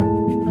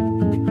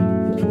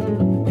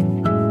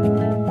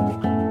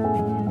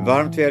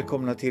Varmt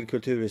välkomna till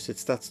Kulturhuset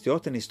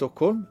Stadsteatern i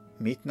Stockholm.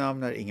 Mitt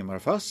namn är Ingemar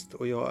Fast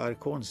och jag är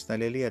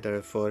konstnärlig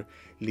ledare för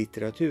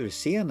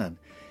litteraturscenen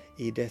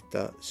i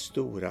detta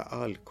stora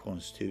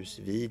allkonsthus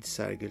vid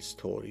Sergels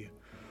torg.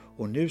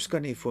 Och nu ska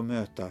ni få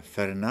möta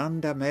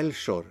Fernanda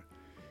Melchor.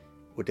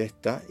 Och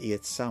detta är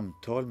ett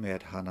samtal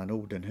med Hanna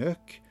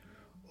Nordenhök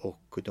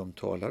och de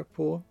talar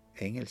på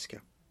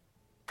engelska.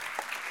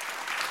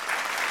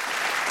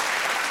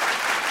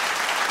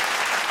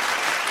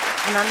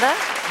 Fernanda,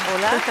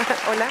 hola.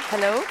 Hola.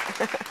 Hello.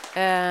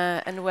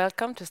 And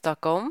welcome to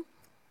Stockholm.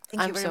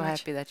 Thank you I'm very so much.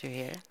 happy that you're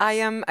here. I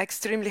am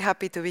extremely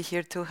happy to be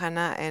here too,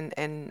 Hannah,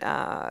 and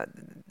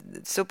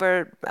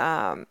super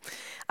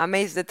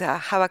amazed that I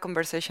have a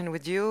conversation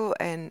with you,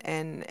 and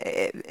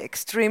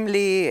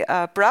extremely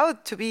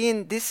proud to be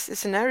in this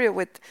scenario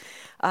with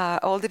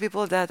all the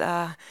people that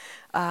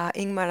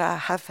Ingmar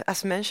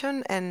has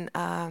mentioned. And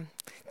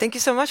thank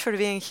you so much for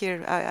being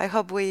here. I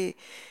hope we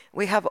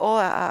have all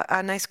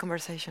a nice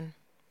conversation.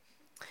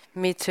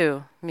 Me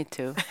too.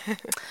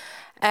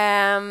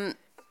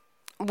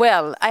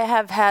 Well, I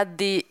have had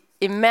the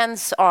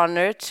immense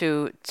honor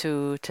to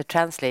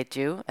translate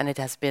you, and it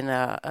has been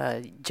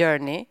a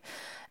journey.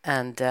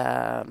 And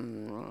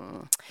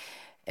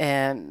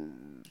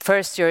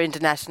first, your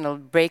international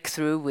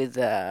breakthrough with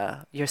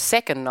your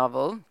second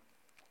novel,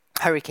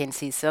 Hurricane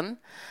Season,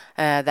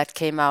 that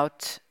came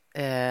out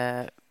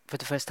for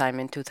the first time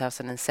in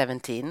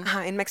 2017.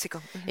 In Mexico.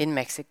 Mm-hmm. In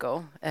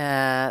Mexico.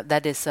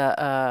 That is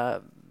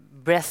a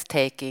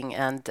breathtaking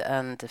and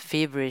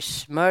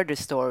feverish murder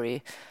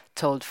story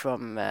told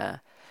from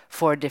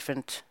 4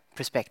 different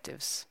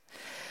perspectives.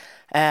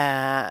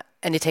 And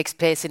it takes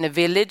place in a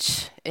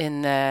village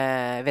in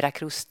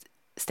Veracruz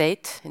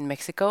state in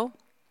Mexico,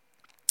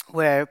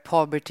 where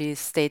poverty,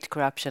 state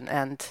corruption,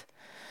 and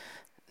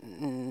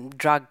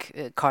drug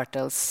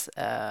cartels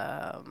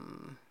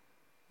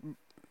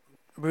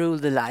rule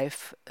the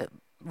life,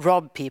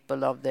 rob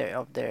people of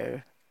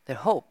their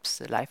hopes,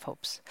 their life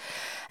hopes.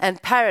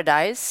 And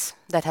Paradise,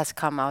 that has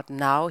come out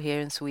now here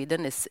in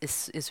Sweden,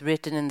 is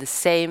written in the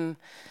same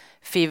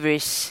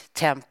feverish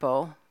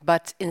tempo,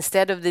 but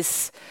instead of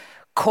this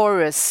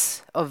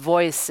chorus of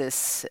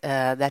voices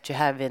that you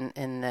have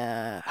in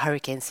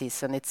Hurricane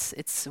Season,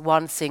 it's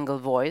one single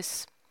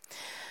voice.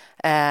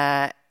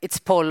 It's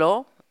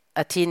Polo,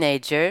 a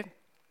teenager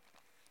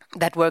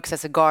that works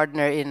as a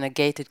gardener in a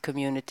gated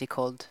community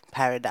called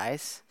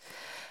Paradise,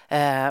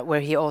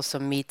 where he also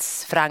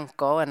meets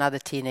Franco, another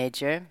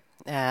teenager,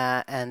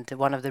 and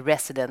one of the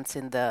residents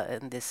in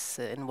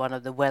one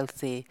of the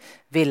wealthy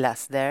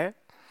villas there.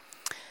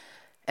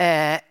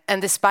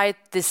 And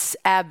despite this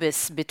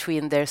abyss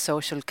between their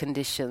social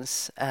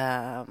conditions,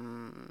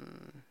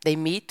 they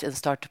meet and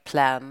start to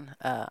plan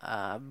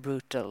a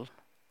brutal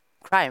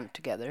crime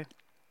together.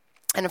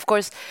 And of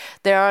course,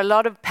 there are a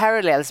lot of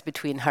parallels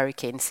between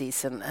Hurricane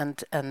Season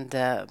and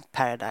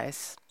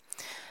Paradise.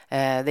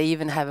 They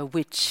even have a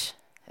witch.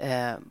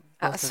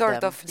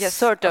 Sort of, yes.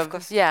 Sort of,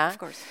 course, yeah. Of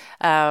course.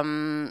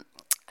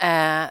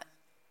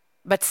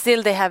 But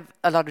still, they have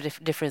a lot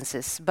of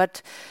differences.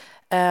 But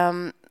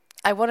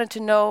I wanted to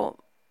know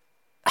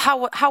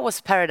how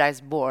was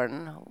Paradise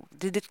born?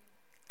 Did it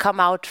come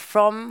out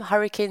from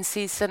Hurricane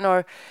Season,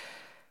 or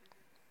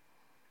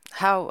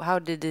how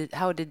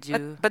did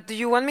you? But do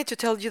you want me to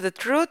tell you the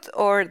truth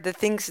or the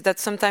things that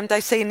sometimes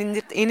I say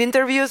in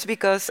interviews?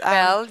 Because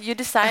well, you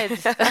decide.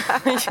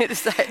 You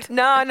decide.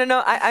 No.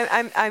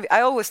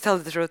 I always tell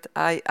the truth.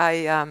 I'm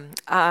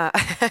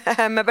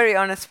a very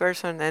honest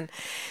person, and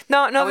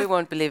no. We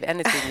won't believe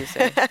anything you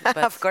say. But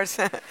of course,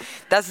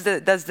 that's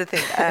the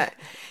thing.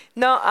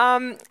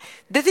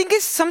 The thing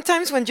is,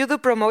 sometimes when you do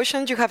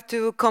promotion, you have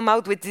to come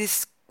out with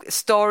this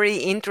story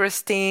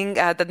interesting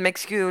that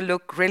makes you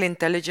look really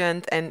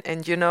intelligent and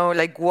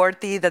like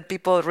worthy, that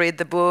people read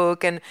the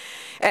book, and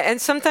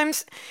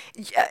sometimes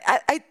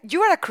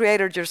you are a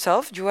creator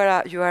yourself. You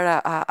are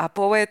a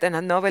poet and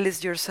a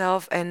novelist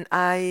yourself, and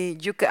I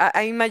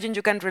imagine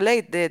you can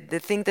relate the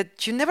thing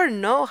that you never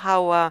know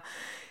how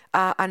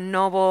a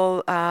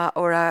novel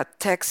or a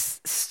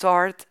text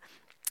start.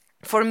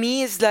 For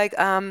me, it's like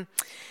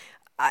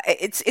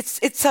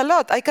it's a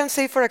lot. I can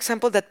say, for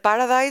example, that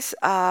Paradise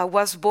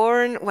was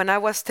born when I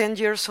was 10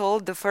 years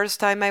old. The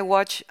first time I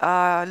watched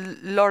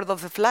Lord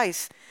of the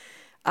Flies,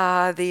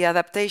 the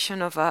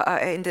adaptation of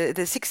in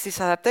the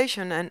 60s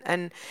adaptation,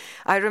 and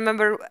I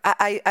remember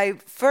I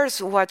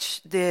first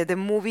watched the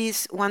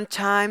movies one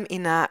time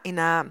in a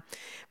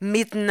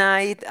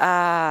midnight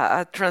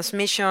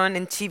transmission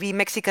in TV,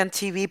 Mexican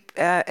TV,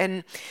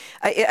 and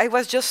I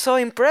was just so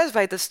impressed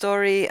by the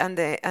story and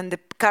the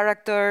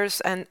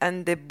characters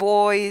and the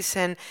boys,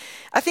 and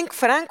I think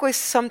Franco is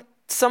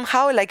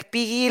somehow like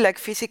Piggy, like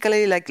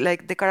physically, like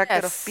the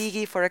character of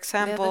Piggy, for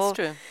example. Yeah, that's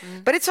true.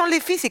 Mm. But it's only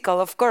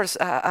physical, of course.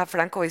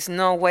 Franco is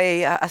no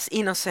way as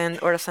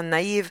innocent or as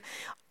naive,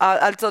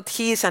 although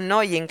he is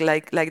annoying,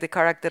 like the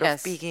character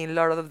of Piggy in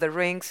Lord of the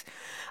Rings.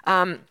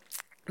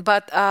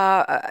 But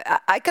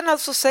I can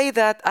also say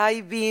that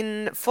I've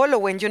been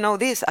following,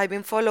 I've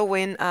been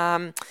following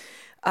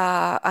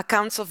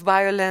accounts of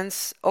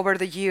violence over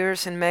the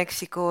years in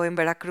Mexico, in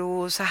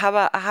Veracruz. I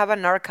have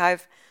an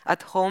archive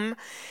at home.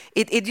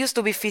 It used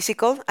to be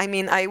physical. I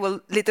mean, I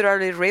will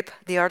literally rip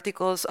the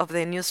articles of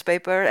the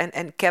newspaper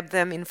and kept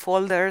them in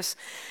folders.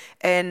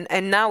 And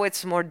now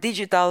it's more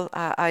digital.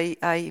 But I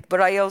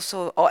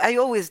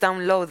always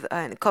download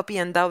and copy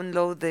and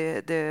download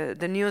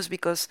the news,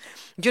 because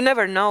you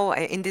never know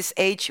in this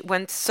age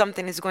when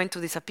something is going to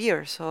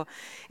disappear. So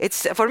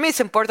for me it's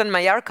important.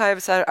 My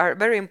archives are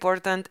very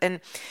important,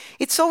 and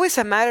it's always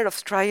a matter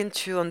of trying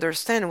to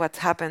understand what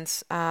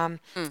happens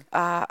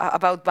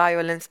about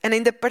violence. And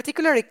in the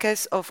particular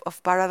case of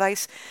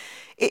Paradise,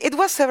 it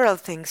was several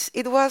things.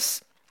 It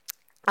was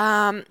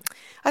I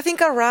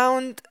think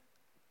around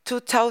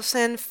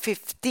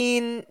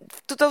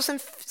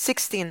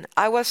 2016,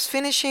 I was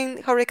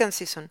finishing hurricane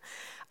season.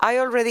 I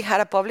already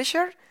had a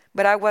publisher,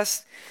 but I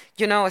was,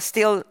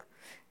 still,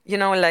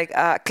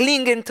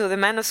 clinging to the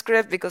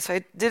manuscript because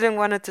I didn't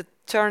want to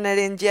turn it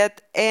in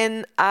yet.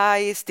 And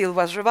I still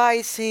was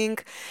revising.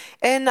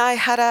 And I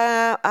had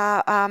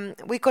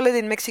we call it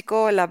in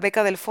Mexico, La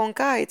Beca del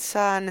Fonca. It's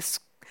a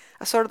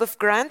sort of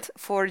grant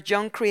for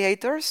young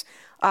creators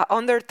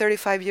under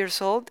 35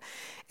 years old.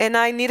 And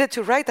I needed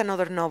to write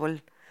another novel.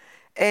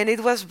 And it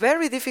was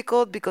very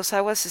difficult because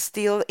I was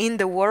still in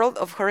the world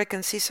of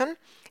hurricane season.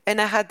 And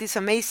I had this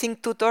amazing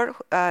tutor,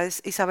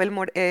 Isaí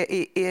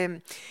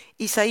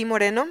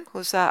Moreno,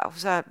 who's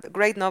a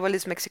great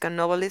novelist, Mexican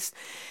novelist.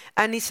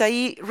 And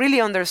Isaí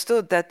really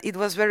understood that it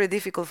was very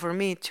difficult for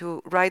me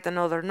to write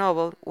another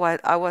novel while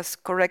I was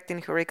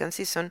correcting hurricane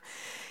season.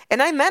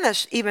 And I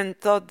managed, even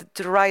thought,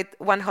 to write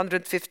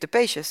 150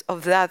 pages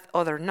of that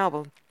other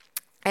novel.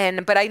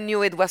 But I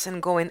knew it wasn't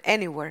going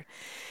anywhere.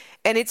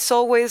 And it's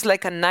always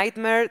like a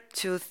nightmare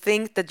to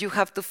think that you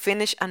have to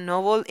finish a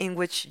novel in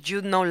which you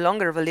no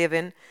longer believe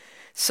in.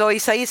 So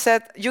Isaí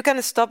said, you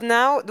can stop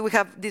now. We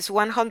have these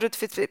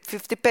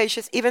 150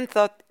 pages. Even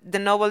thought the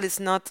novel is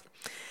not,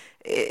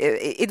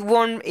 it's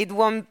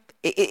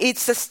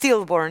a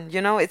stillborn,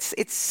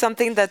 it's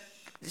something that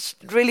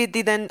really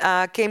didn't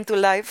came to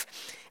life.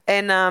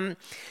 And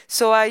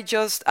so I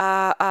just,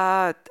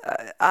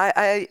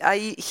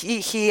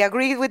 he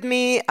agreed with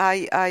me.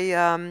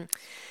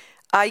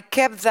 I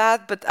kept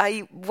that, but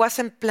I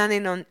wasn't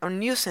planning on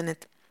using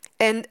it.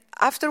 And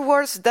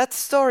afterwards, that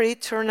story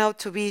turned out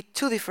to be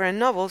two different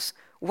novels.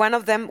 One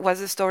of them was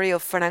the story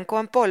of Franco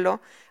and Polo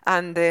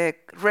and the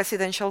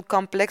residential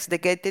complex, the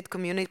gated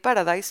community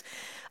Paradise.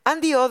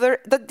 And the other,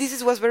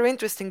 was very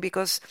interesting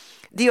because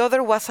the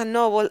other was a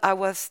novel I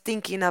was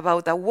thinking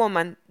about a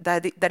woman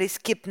that is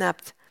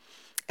kidnapped.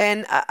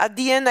 And at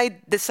the end, I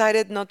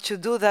decided not to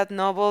do that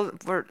novel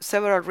for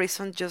several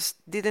reasons. Just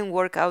didn't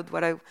work out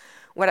what I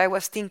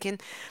was thinking.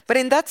 But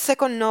in that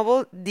second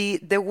novel, the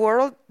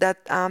world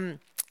that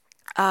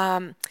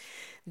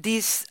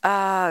this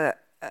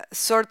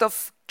sort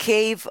of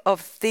cave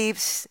of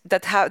thieves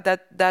that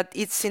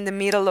it's in the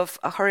middle of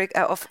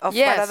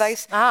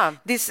Paradise.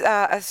 This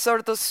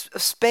sort of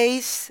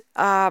space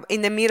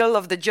in the middle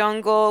of the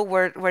jungle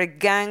where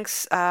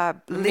gangs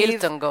live.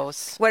 Milton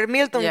goes. Where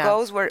Milton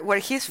goes, where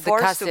he's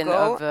forced to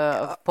go. The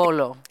cousin of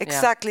Polo.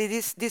 Exactly.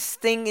 Yeah. This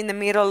thing in the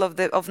middle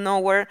of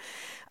nowhere.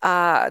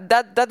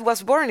 That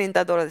was born in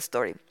that other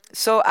story.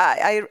 So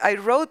I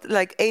wrote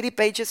like 80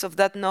 pages of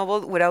that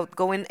novel without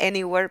going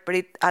anywhere, but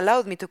it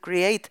allowed me to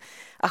create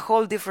a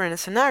whole different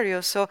scenario.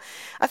 So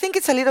I think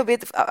it's a little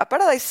bit,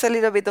 Paradise is a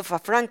little bit of a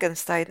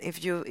Frankenstein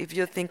if you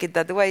think it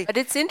that way. But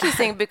it's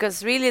interesting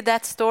because really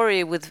that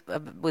story with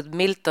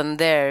Milton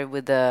there,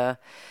 with the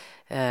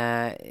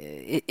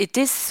it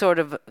is sort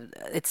of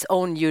its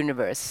own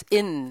universe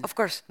in, of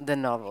course, the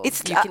novel.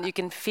 You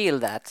can feel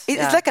that.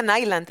 It's like an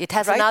island. It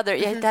has right? another.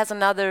 Mm-hmm. It has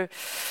another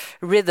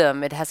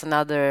rhythm. It has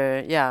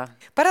another. Yeah.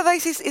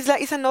 Paradise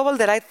is a novel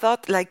that I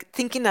thought, like,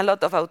 thinking a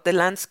lot about the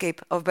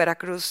landscape of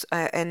Veracruz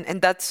and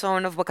that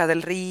zone of Boca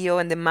del Rio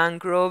and the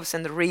mangroves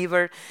and the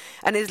river,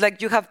 and it's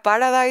like you have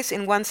Paradise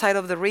in one side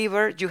of the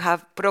river. You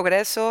have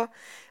Progreso.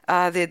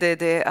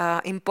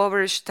 The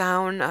impoverished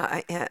town,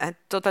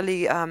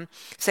 totally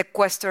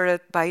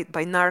sequestered by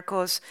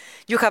narcos.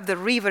 You have the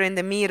river in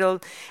the middle.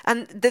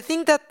 And the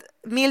thing that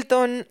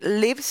Milton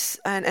lives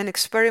and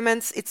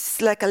experiments,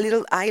 it's like a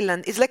little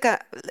island. It's like a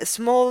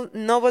small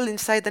novel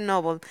inside the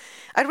novel.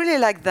 I really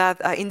like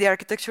that. In the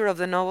architecture of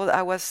the novel,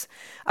 I was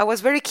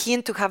very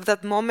keen to have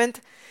that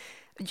moment.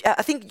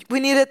 I think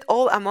we needed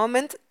all a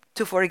moment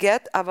to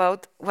forget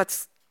about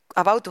what's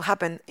about to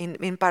happen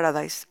in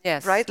Paradise.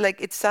 Yes. Right? Like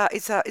it's a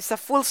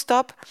full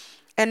stop,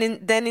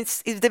 and then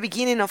it's the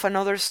beginning of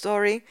another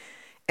story,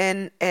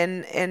 and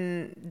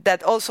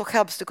that also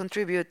helps to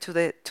contribute to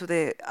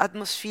the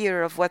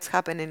atmosphere of what's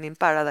happening in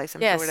Paradise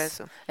and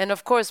Progreso. And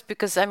of course,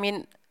 because I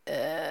mean,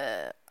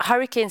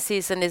 Hurricane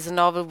Season is a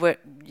novel where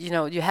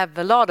you have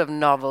a lot of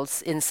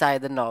novels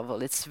inside the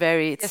novel. It's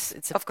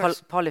a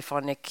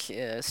polyphonic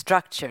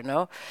structure,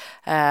 no?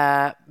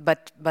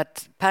 But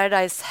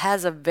Paradise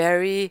has a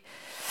very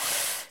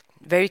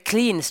very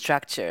clean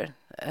structure.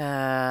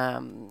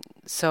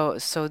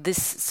 So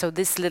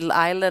this little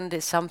island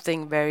is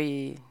something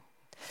very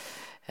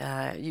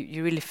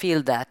you really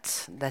feel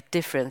that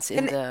difference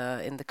in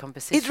the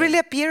composition. It really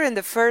appeared in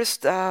the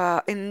first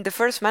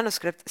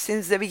manuscript.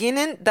 Since the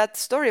beginning, that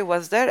story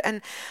was there,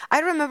 and I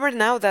remember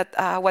now that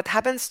what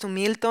happens to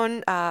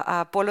Milton,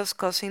 Polo's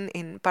cousin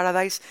in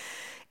Paradise,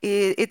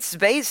 it's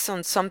based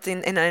on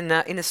something in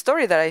a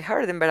story that I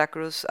heard in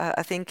Veracruz.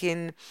 I think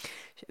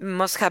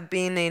must have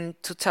been in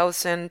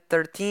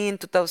 2013,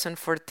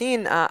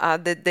 2014.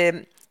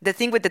 The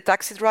thing with the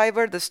taxi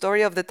driver, the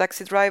story of the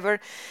taxi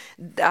driver,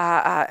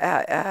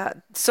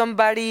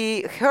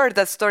 somebody heard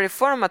that story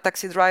from a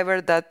taxi driver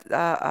that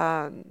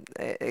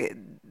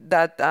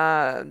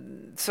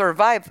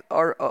survived,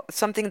 or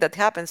something that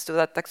happens to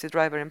that taxi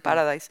driver in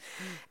Paradise.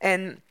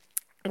 And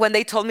when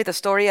they told me the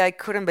story, I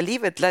couldn't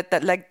believe it.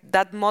 Like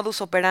that modus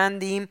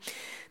operandi,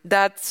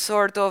 that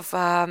sort of...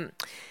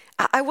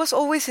 I was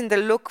always in the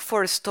look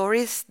for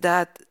stories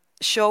that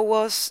show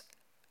us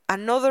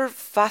another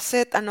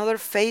facet, another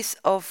face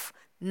of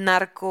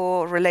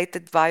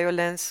narco-related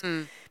violence,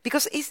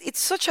 because it's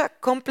such a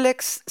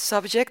complex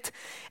subject,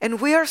 and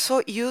we are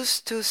so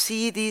used to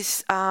see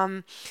these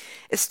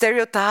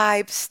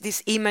stereotypes,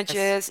 these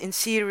images in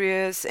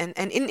series, and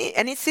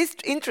it's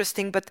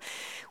interesting. But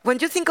when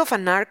you think of a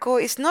narco,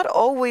 it's not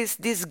always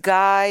this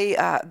guy,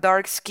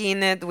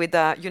 dark-skinned with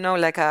a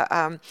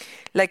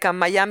like a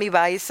Miami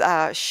Vice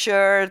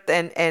shirt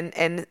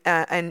and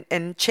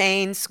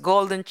chains,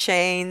 golden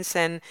chains,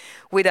 and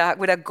with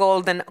a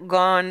golden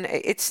gun.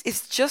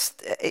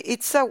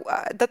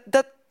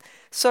 That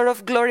sort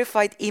of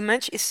glorified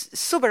image is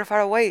super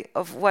far away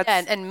of what.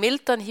 Yeah, and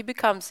Milton, he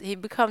becomes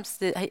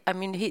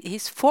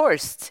he's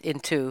forced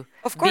into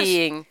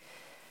being.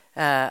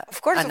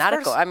 Of course.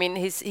 I mean,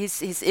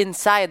 he's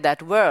inside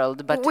that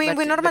world, but we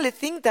normally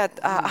think that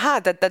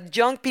that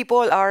young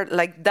people are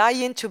like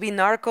dying to be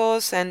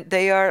narcos, and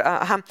they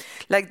are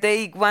like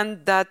they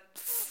want that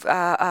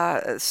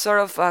sort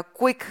of a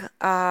quick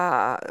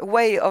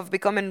way of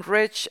becoming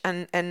rich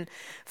and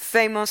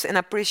famous and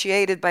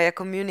appreciated by a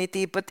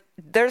community. But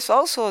there's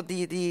also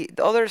the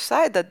other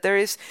side, that there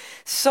is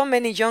so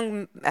many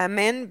young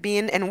men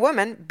and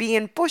women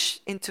being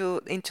pushed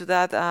into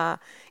that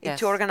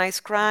into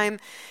organized crime,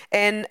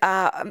 and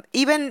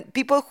even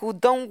people who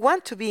don't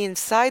want to be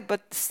inside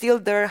but still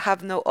there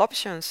have no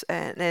options.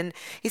 And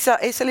it's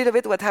a little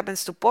bit what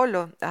happens to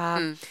Polo.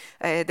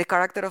 The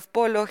character of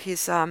Polo,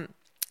 he's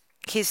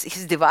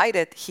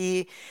divided.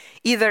 He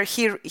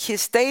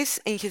stays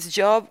in his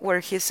job where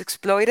he's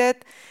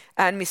exploited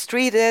and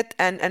mistreated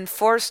and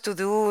forced to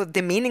do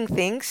demeaning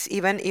things.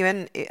 Even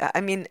I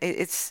mean,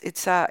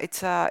 it's a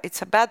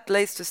bad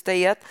place to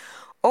stay at.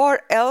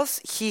 Or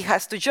else he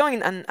has to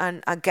join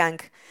a gang,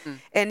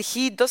 and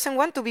he doesn't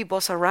want to be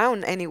bossed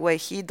around anyway.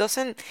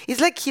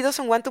 It's like he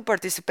doesn't want to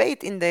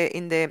participate in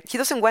the. He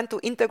doesn't want to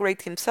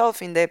integrate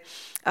himself in the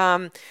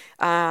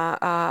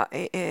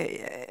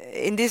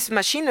in this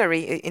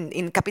machinery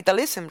in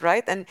capitalism,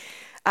 right? And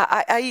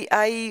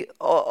I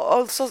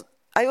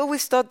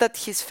always thought that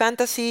his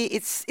fantasy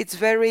it's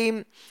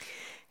very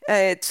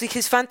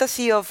his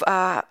fantasy of.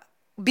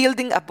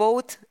 Building a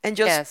boat and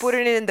just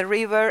putting it in the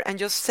river and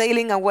just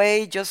sailing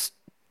away, just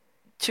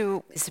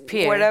to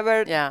disappear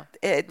wherever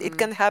it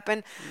can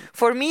happen.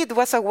 For me, it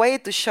was a way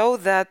to show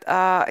that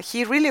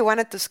he really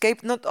wanted to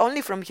escape not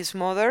only from his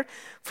mother,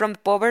 from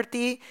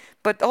poverty,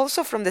 but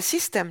also from the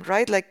system,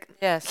 right? Like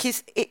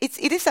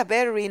it is a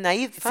very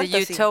naive fantasy.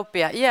 It's a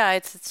utopia. Yeah,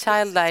 it's a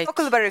childlike.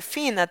 It's very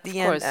thin at the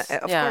end,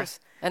 of course.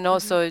 And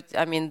also,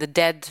 I mean, the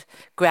dead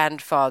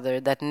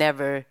grandfather that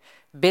never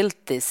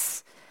built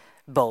this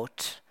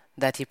boat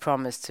that he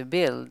promised to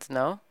build,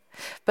 no?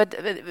 But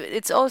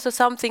it's also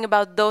something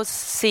about those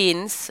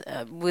scenes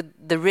with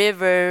the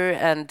river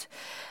and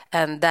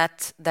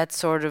that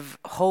sort of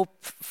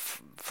hope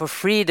for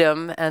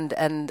freedom and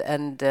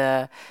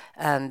the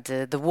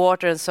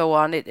water and so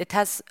on. It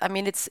has, I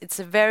mean, it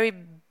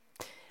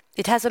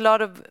has a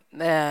lot of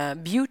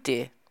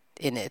beauty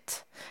in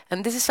it,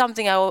 and this is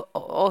something I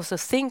also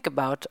think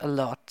about a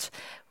lot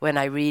when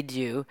I read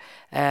you,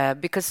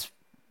 because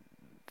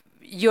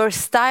your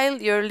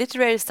style, your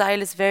literary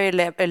style is very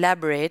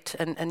elaborate,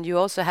 and you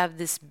also have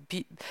this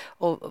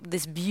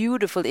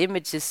beautiful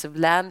images of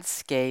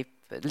landscapes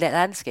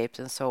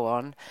and so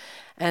on,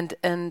 and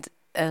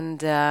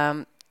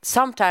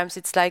sometimes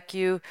it's like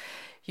I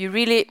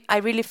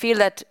really feel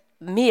that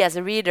me as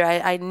a reader,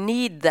 I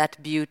need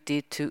that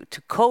beauty to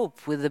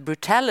cope with the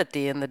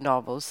brutality in the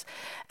novels,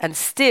 and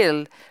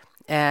still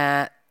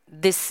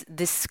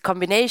this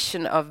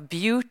combination of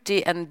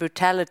beauty and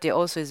brutality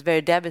also is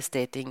very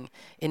devastating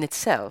in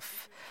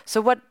itself. So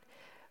what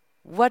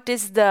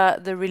is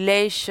the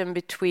relation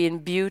between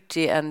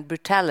beauty and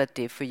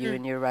brutality for you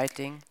in your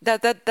writing?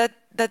 That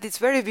is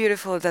very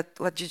beautiful, that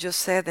what you just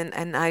said,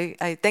 and I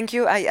thank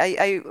you.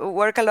 I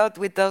work a lot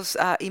with those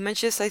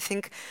images. I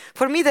think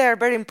for me they are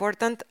very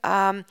important.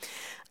 I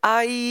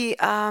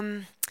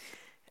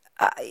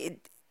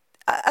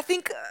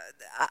think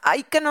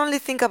I can only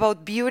think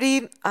about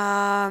beauty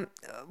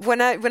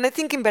when I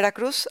think in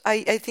Veracruz.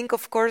 I think,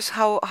 of course,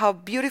 how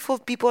beautiful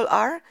people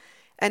are,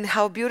 and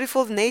how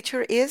beautiful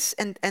nature is,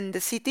 and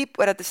the city,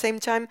 but at the same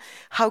time,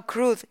 how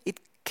crude it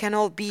can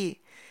all be,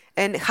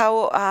 and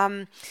how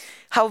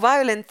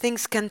violent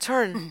things can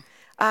turn.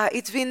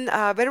 It's been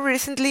very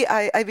recently,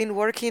 I've been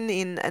working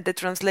in the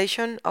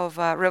translation of,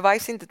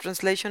 revising the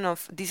translation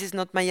of This Is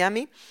Not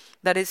Miami.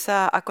 That is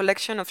a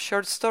collection of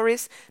short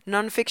stories,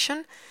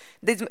 non-fiction.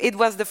 It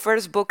was the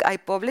first book I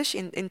published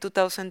in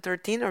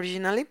 2013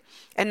 originally,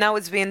 and now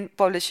it's been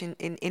published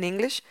in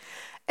English.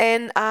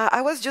 And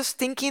I was just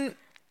thinking,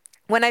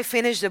 when I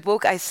finished the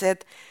book, I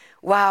said,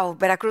 wow,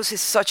 Veracruz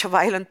is such a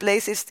violent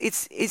place.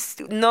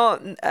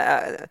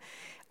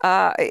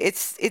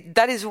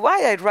 That is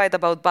why I write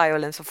about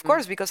violence, of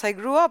course, because I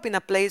grew up in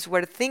a place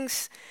where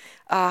things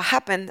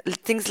happen,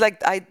 things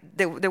like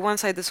the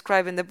ones I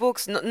describe in the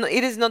books.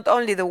 It is not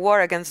only the war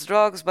against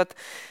drugs, but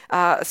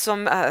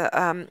some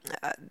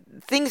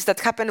things that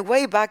happened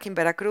way back in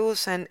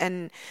Veracruz,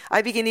 and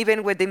I begin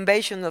even with the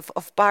invasion of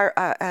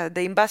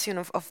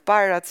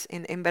pirates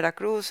in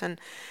Veracruz,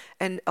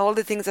 and all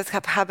the things that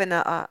have happened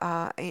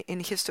in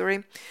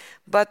history.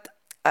 But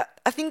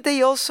I think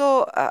they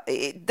also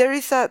there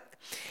is a.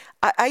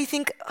 I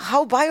think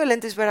how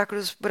violent is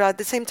Veracruz, but at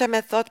the same time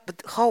I thought,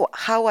 but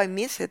how I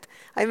miss it.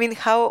 I mean,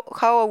 how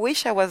I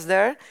wish I was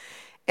there,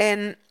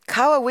 and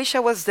how I wish I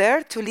was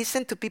there to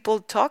listen to people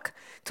talk,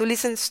 to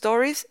listen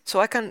stories, so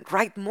I can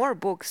write more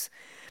books,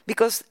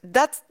 because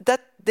that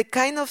the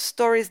kind of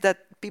stories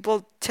that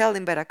people tell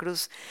in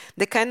Veracruz,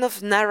 the kind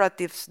of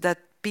narratives that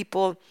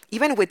people,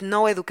 even with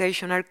no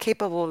education, are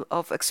capable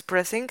of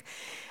expressing.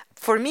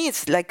 For me,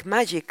 it's like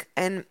magic,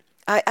 and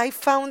I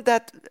found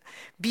that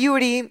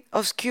beauty,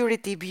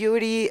 obscurity,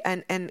 beauty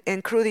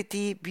and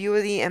crudity,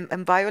 beauty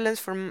and violence,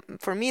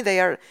 for me, they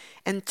are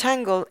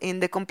entangled in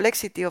the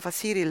complexity of a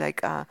city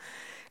like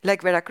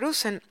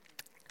Veracruz. And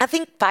I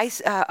think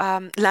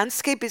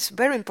landscape is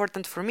very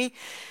important for me,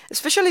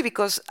 especially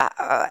because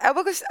I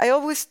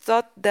always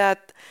thought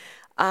that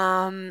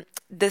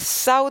the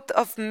south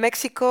of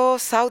Mexico,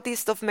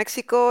 southeast of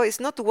Mexico, is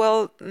not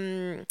well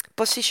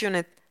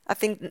positioned, I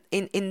think,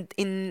 in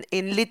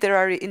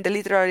the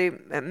literary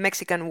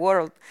Mexican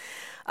world.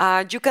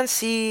 You can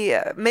see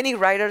many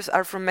writers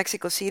are from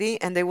Mexico City,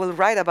 and they will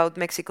write about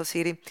Mexico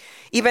City.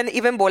 Even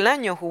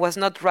Bolaño, who was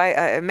not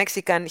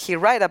Mexican, he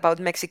write about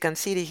Mexican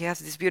City. He has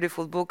this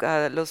beautiful book,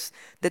 Los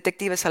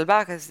Detectives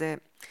Salvajes,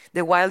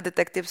 the Wild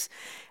Detectives,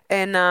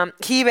 and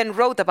he even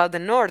wrote about the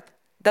North.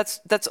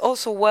 That's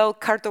also well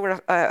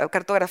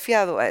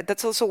cartografiado.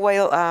 That's also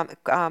well.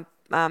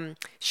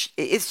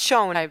 Is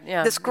shown,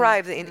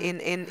 described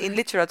in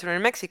literature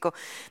in Mexico.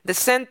 The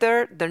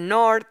center, the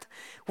north.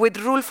 With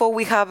Rulfo,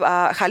 we have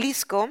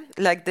Jalisco,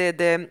 like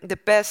the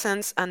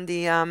peasants and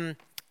the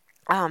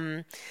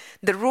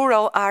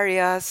rural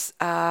areas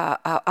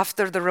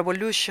after the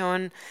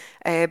revolution,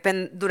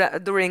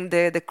 during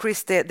the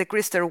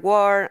Cristero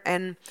War,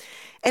 and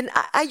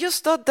I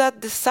just thought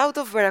that the south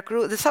of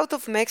Veracruz, the south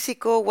of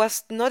Mexico,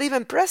 was not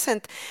even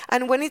present.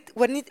 And when it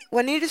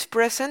is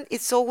present,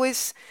 it's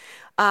always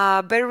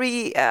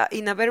very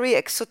in a very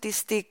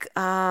exotistic,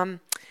 in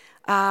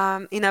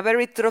a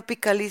very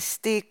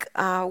tropicalistic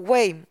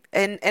way,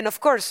 and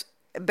of course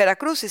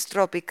Veracruz is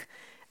tropic,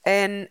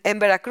 and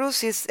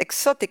Veracruz is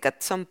exotic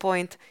at some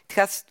point. It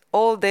has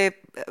all the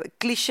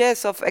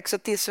cliches of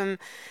exotism.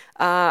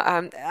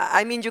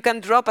 I mean, you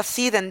can drop a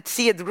seed and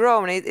see it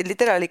grow, and it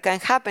literally can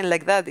happen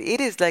like that. It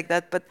is like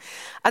that, but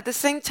at the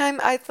same time,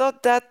 I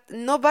thought that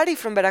nobody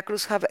from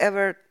Veracruz have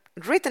ever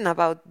written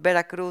about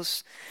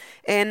Veracruz.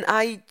 And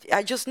I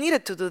just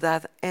needed to do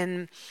that.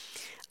 And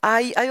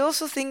I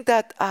also think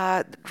that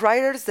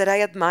writers that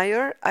I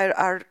admire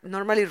are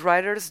normally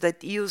writers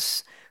that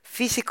use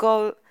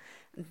physical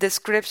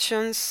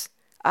descriptions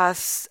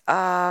as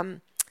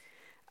part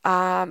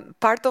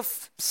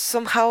of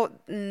somehow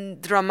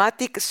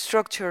dramatic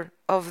structure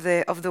of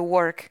the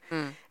work.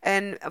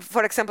 And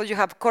for example, you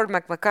have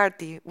Cormac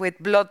McCarthy with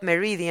Blood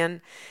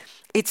Meridian.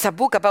 It's a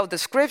book about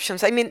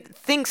descriptions. I mean,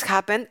 things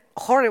happen,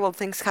 horrible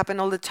things happen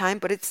all the time,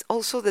 but it's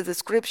also the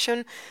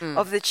description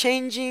of the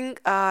changing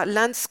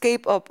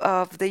landscape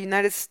of the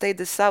United States,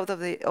 the south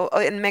of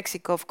and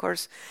Mexico, of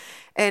course.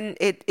 And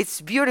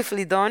it's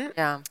beautifully done.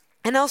 Yeah.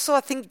 And also,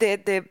 I think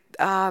the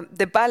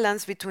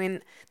balance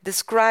between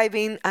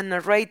describing and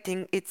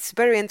narrating, it's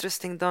very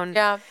interesting done.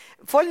 Yeah.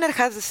 Faulkner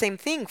has the same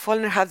thing.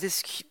 Faulkner has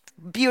this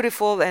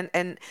beautiful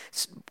and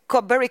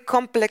very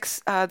complex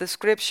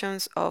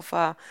descriptions of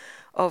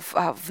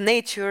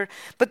nature,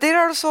 but there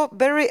are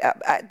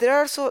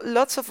also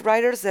lots of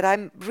writers that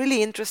I'm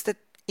really interested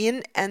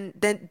in, and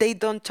then they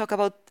don't talk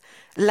about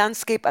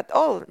landscape at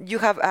all. You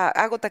have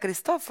Agota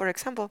Christophe, for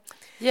example.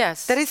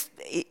 Yes, that is,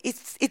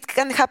 it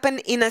can happen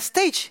in a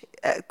stage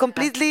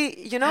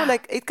completely.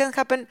 Like it can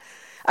happen.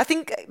 I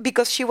think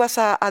because she was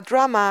a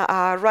drama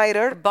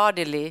writer,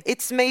 bodily.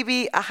 It's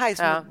maybe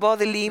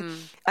bodily,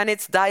 and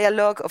it's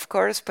dialogue, of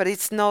course, but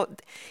it's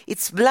not.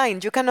 It's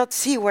blind. You cannot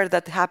see where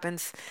that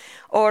happens.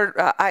 Or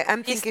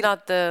I'm He's thinking,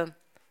 not the,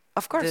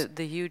 of course,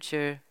 the huge.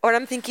 Or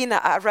I'm thinking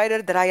a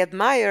writer that I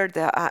admire,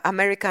 the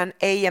American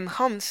A.M.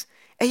 Holmes,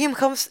 A.M.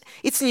 Homes,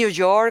 it's New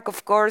York,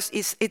 of course.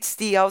 It's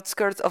the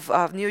outskirts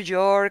of New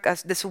York,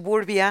 as the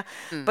suburbia,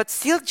 but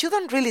still, you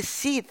don't really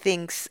see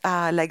things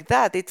like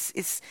that.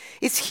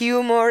 It's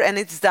humor and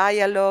it's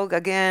dialogue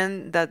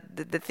again. That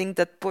the thing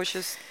that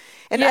pushes.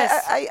 And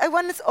Yes. I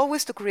wanted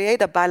always to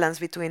create a balance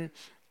between.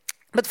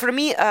 But for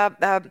me,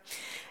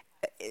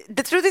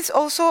 the truth is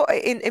also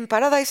in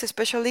Paradise,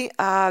 especially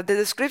the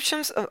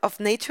descriptions of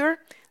nature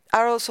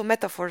are also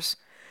metaphors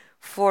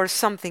for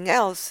something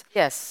else.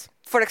 Yes.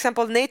 For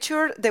example,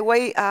 nature, the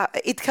way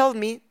it helped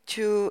me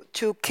to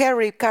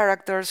carry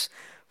characters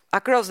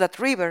across that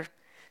river.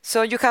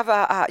 So you have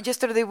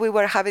yesterday we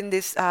were having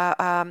this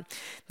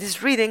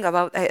reading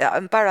about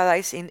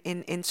Paradise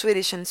in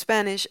Swedish and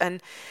Spanish,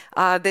 and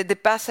the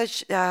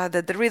passage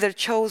that the reader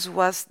chose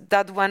was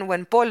that one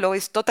when Polo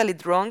is totally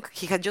drunk.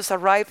 He had just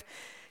arrived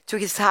to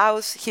his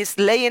house. He's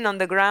laying on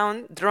the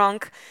ground,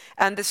 drunk,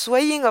 and the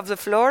swaying of the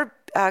floor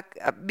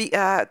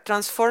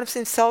transforms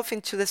himself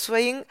into the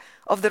swaying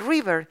of the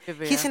river.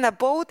 He's in a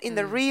boat in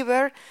the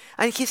river,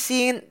 and he's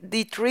seeing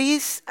the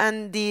trees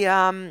and the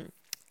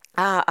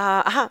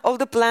all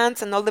the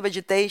plants and all the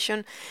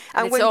vegetation.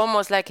 And it's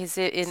almost like he's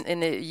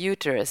in a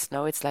uterus,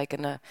 no? It's like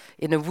in a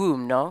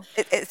womb, no?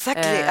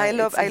 Exactly. I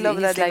love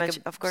that like image,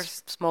 of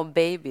course. Small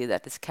baby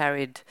that is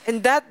carried.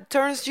 And that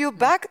turns you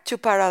back to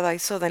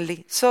Paradise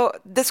suddenly. So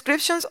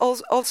descriptions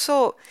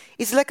also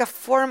is like a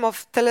form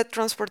of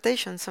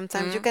teletransportation.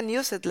 Sometimes you can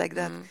use it like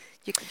that.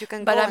 You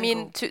can. But go I and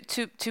mean,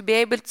 go. to be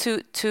able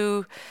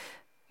to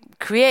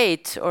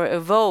create or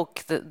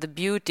evoke the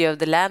beauty of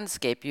the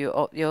landscape, you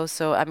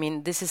also, I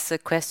mean, this is a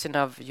question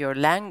of your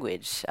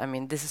language. I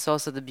mean, this is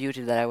also the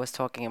beauty that I was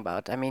talking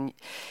about. I mean,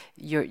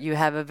 you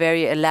have a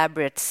very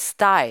elaborate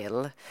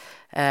style,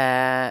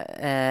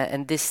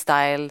 and this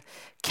style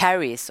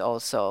carries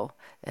also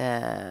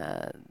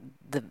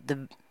the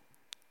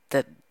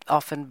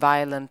often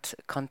violent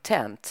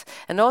content.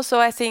 And also,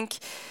 I think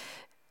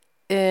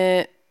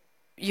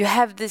you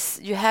have this.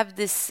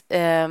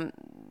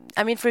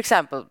 I mean, for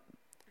example,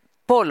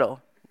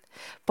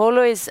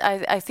 Polo is,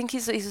 I think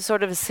he's a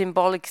sort of a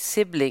symbolic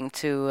sibling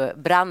to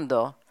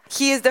Brando.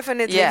 He is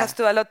definitely has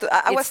to a lot.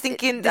 I was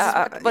thinking.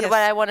 What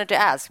I wanted to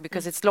ask,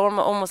 because it's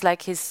almost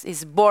like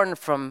he's born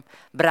from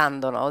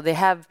Brando. No? They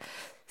have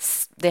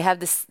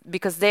this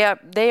because they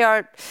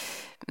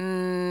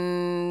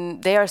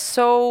are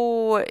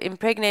so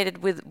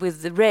impregnated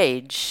with the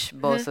rage,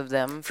 both of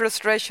them.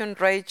 Frustration,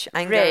 rage,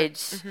 anger.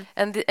 Rage,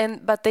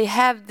 but they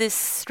have this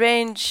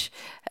strange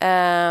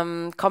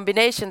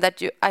combination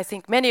that I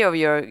think many of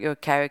your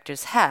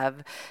characters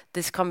have,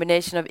 this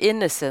combination of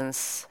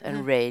innocence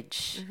and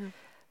rage,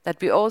 that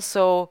we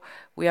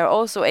are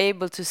also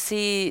able to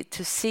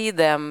see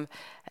them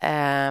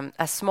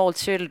as small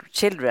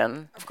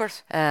children. Of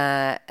course.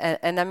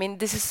 And I mean,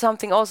 this is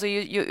something also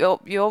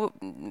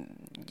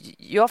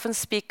you often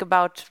speak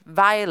about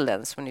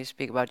violence when you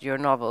speak about your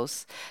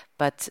novels,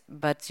 but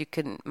you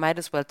might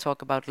as well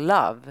talk about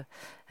love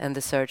and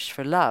the search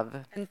for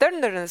love and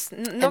tenderness.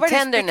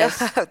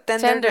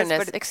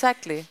 Tenderness,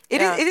 exactly.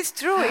 It is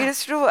true. It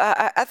is true.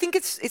 I think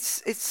it's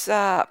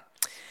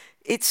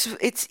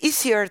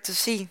easier to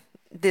see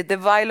the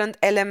violent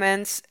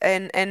elements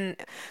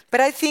but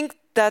I think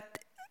that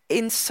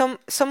in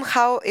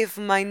somehow if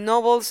my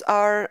novels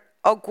are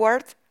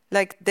awkward,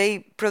 like they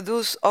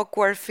produce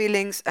awkward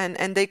feelings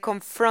and they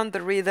confront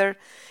the reader,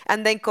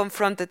 and they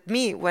confronted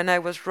me when I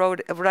was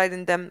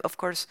writing them, of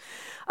course.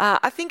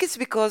 I think it's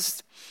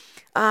because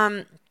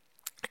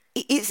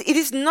it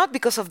is not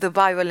because of the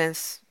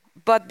violence,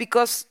 but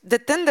because the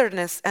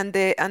tenderness and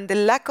the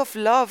lack of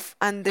love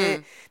and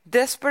the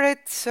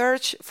desperate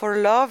search for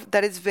love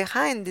that is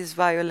behind this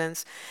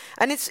violence.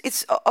 And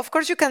it's of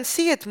course you can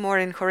see it more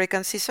in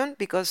Hurricane Season,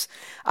 because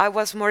I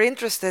was more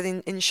interested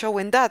in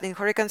showing that. In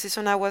Hurricane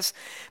Season I was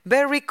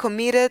very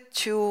committed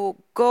to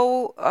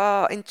go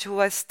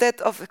into a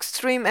state of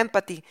extreme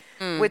empathy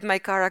with my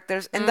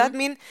characters, and that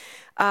means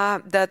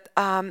that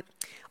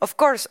of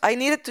course I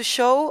needed to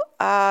show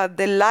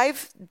the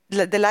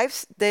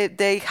lives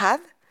they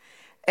had,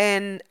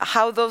 and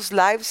how those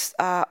lives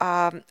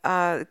allow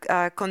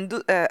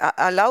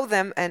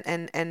them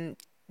and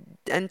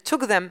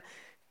took them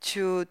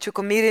to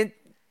committing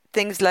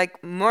things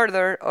like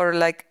murder or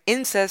like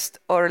incest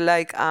or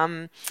like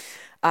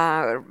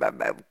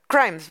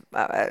crimes,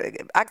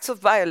 acts of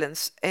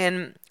violence,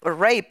 or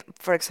rape,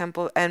 for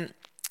example, and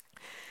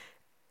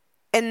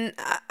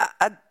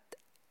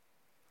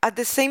at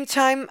the same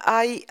time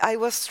I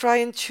was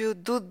trying to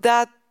do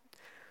that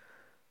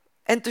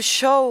and to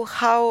show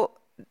how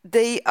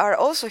they are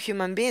also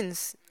human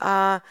beings,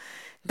 that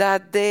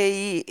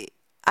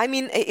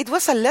it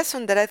was a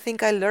lesson that I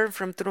think I learned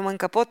from Truman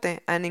Capote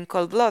and in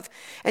Cold Blood.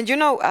 And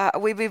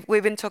we've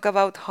been talking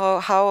about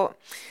how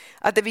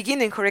at the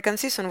beginning Hurricane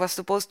Season was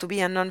supposed to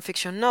be a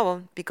non-fiction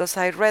novel, because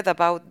I read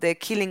about the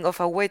killing of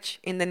a witch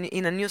in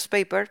a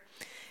newspaper,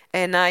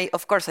 and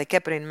of course I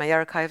kept it in my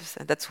archives,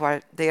 and that's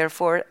what they are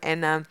for.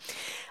 And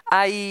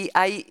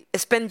I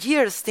spent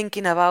years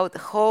thinking about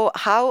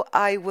how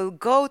I will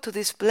go to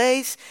this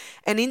place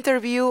and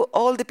interview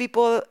all the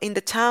people in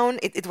the town.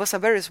 It was a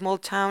very small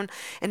town,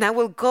 and I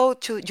will go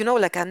to,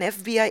 like an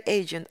FBI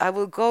agent. I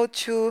will go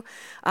to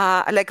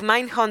like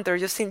Mindhunter.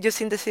 You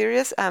seen the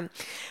series?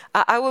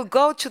 I will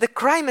go to the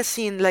crime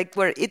scene, like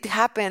where it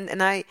happened,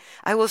 and I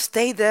will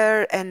stay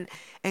there and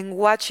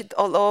watch it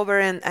all over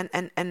and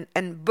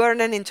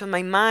burn it into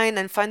my mind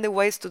and find the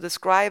ways to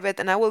describe it.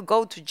 And I will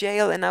go to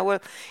jail and I will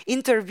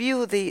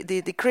interview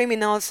the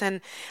criminals, and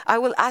I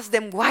will ask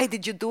them, why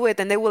did you do it?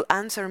 And they will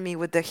answer me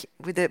with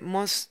the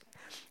most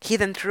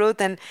hidden truth.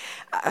 And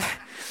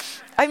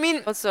I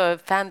mean, also a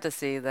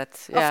fantasy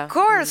that, yeah.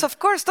 Of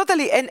course,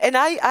 totally. And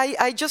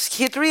I just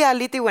hit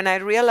reality when I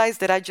realized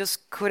that I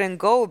just couldn't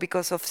go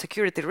because of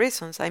security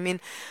reasons. I mean,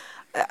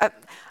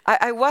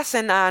 I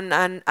wasn't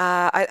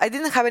I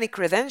didn't have any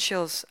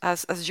credentials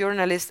as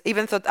journalist,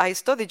 even though I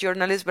studied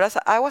journalism, but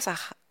I was a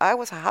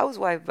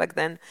housewife back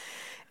then,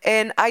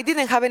 and I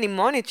didn't have any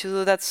money to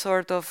do that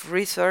sort of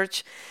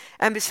research.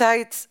 And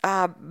besides,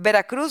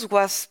 Veracruz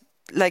was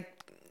like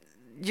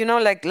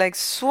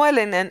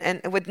swelling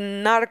and with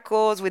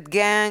narcos, with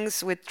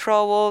gangs, with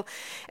trouble,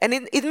 and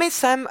it may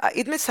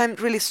sound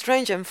really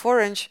strange and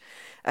foreign.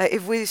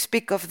 If we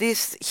speak of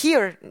this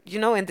here,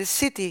 in this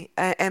city,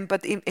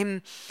 but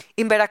in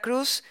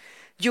Veracruz,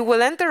 you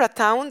will enter a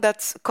town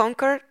that's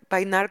conquered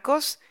by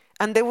narcos,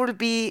 and there will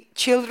be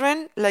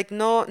children, like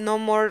no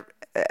more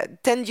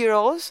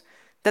 10-year-olds,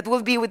 that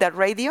will be with a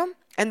radio,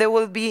 and they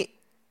will be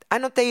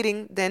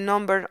annotating the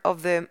number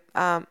of the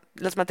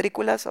las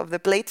matrículas, of the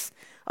plates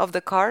of the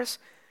cars,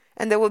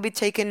 and they will be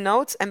taking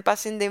notes and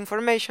passing the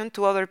information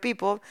to other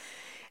people.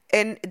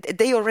 And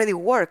they already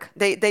work.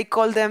 They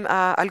call them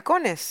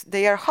halcones.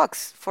 They are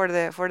hawks for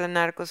the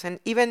narcos. And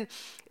even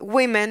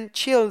women,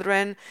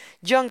 children,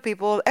 young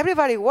people,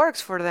 everybody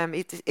works for them.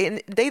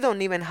 They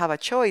don't even have a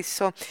choice.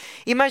 So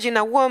imagine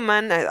a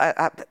woman,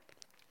 a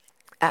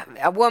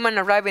woman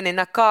arriving in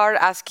a car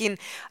asking,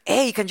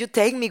 "Hey, can you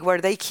take me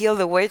where they kill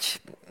the witch?"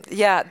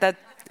 Yeah, that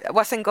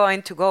wasn't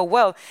going to go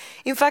well.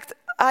 In fact,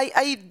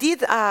 I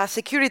did a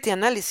security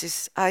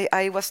analysis.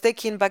 I was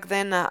taking back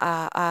then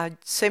a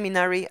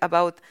seminary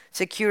about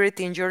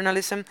security in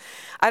journalism.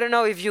 I don't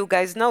know if you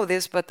guys know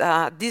this, but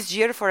this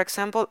year, for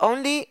example,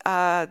 only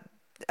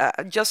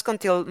just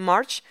until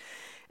March,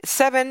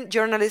 7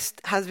 journalists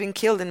has been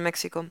killed in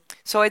Mexico.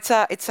 So it's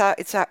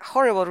a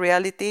horrible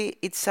reality.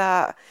 It's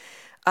a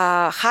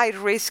high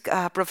risk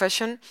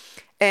profession.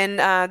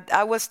 And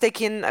I was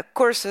taking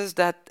courses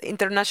that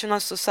international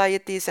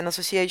societies and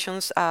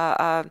associations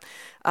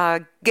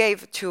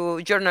gave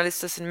to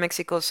journalists in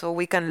Mexico, so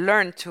we can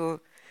learn to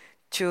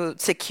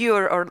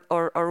secure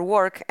our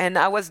work. And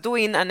I was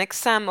doing an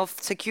exam of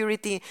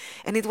security,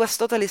 and it was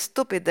totally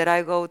stupid that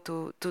I go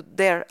to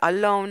there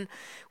alone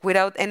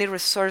without any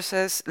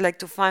resources, like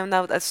to find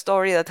out a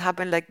story that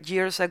happened like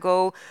years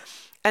ago.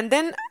 And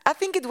then I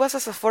think it was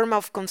as a form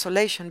of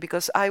consolation,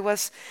 because I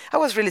was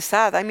really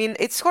sad. I mean,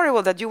 it's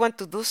horrible that you want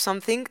to do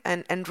something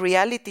and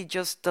reality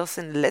just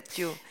doesn't let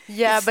you.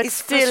 Yeah, but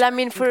still, I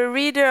mean, for a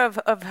reader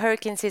of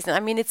Hurricane Season,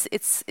 I mean,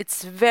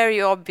 it's very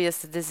obvious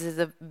that this is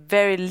a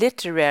very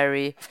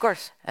literary, of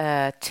course,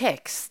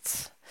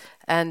 text,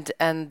 and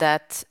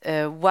that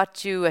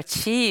what you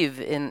achieve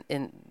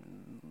in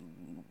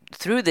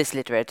through this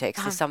literary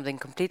text is something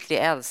completely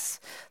else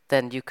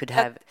than you could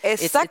have.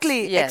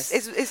 Exactly. Yes.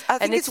 I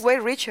think it's way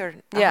richer.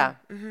 Yeah.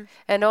 Mm-hmm.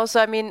 And also,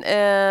 I mean,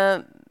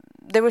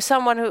 there was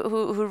someone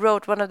who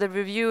wrote, one of the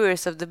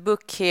reviewers of the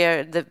book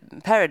here, The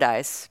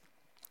Paradise,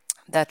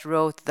 that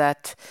wrote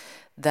that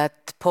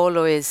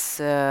Polo is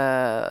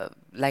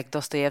like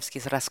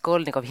Dostoevsky's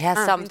Raskolnikov. He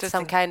has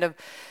some kind of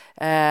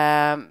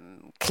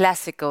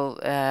classical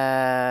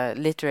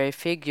literary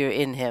figure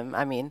in him.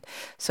 I mean,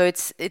 so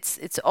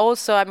it's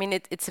also, I mean,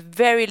 it's a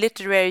very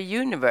literary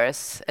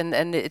universe,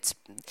 and it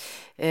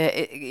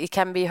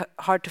can be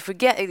hard to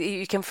forget.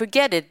 You can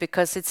forget it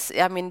because it's,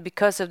 I mean,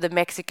 because of the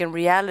Mexican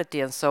reality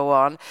and so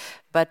on.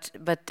 But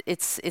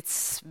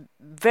it's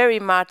very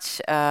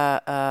much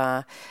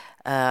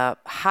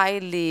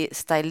highly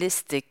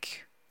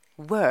stylistic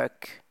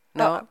work.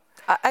 No.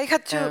 I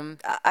had to,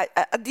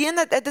 at the end,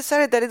 I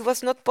decided that it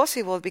was not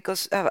possible,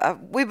 because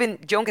we've been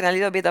joking a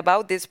little bit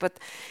about this, but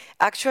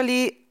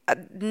actually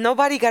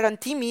nobody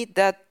guaranteed me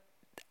that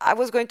I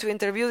was going to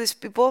interview these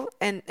people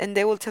and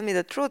they will tell me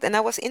the truth. And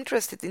I was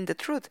interested in the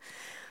truth.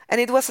 And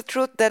it was a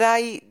truth that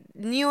I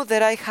knew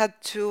that I had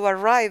to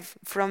arrive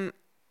from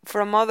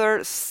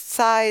other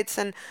sides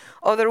and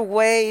other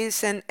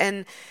ways, and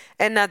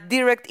a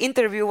direct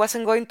interview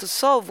wasn't going to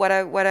solve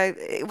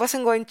it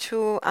wasn't going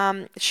to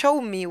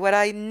show me what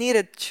I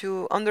needed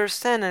to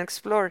understand and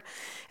explore.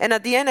 And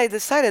at the end, I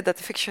decided that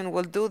fiction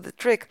will do the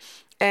trick.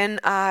 And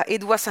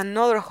it was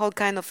another whole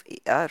kind of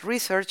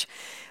research,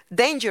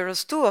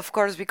 dangerous too, of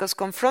course, because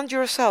confront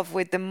yourself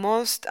with the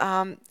most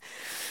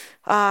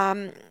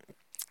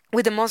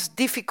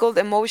difficult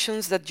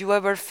emotions that you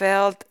ever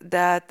felt,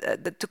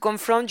 that to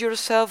confront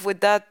yourself with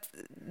that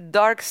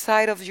dark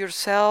side of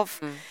yourself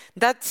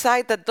that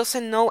side that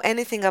doesn't know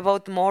anything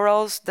about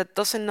morals, that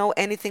doesn't know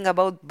anything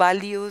about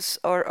values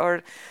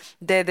or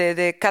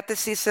the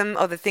catechism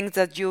or the things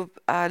that you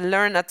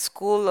learn at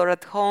school or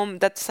at home,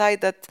 that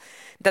side that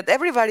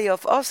everybody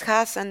of us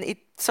has, and it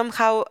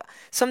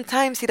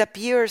sometimes it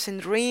appears in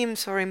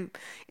dreams or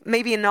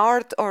maybe in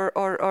art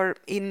or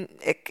in,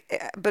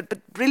 but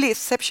really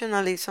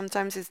exceptionally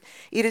sometimes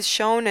it is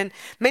shown, and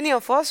many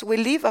of us, we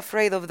live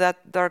afraid of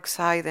that dark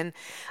side. And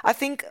I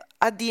think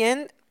at the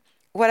end,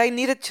 what I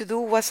needed to do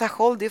was a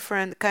whole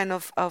different kind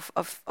of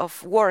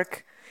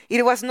work.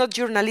 It was not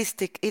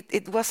journalistic.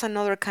 It was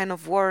another kind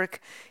of work.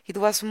 It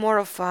was more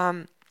of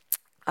an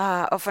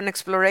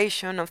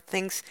exploration of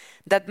things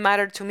that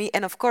mattered to me,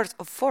 and of course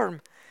of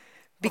form,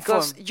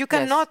 because you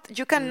cannot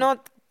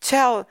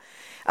tell.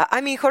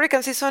 I mean,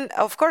 hurricane season,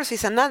 of course,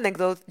 is an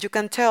anecdote. You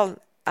can tell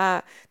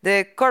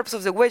the corpse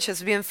of the witch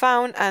has been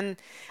found, and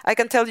I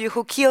can tell you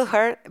who killed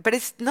her, but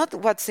it's not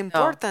what's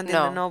important in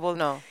the novel.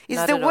 No,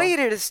 it's the way it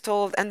is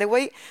told and the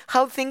way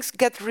how things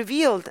get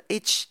revealed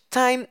each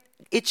time.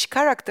 Each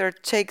character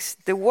takes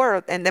the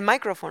word and the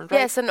microphone, right?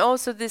 Yes, and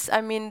also this.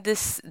 I mean,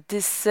 these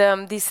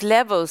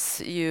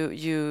levels. I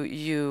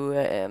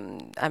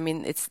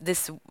mean, it's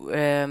this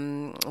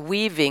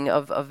weaving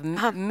of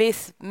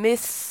myths,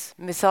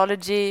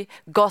 mythology,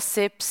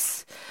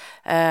 gossips,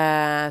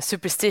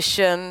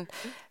 superstition,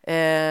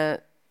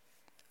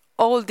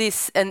 all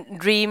these and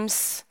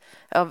dreams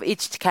of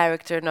each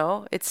character.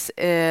 No, it's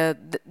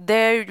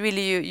there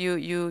really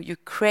you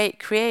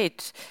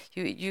create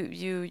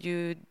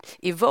you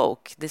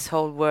evoke this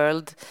whole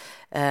world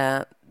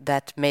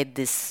that made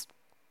this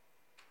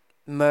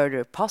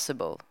murder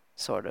possible,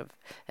 sort of,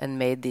 and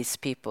made these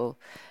people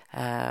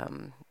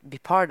be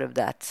part of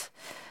that.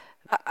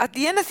 At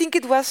the end, I think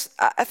it was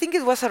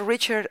a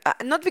richer,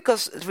 not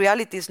because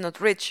reality is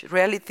not rich.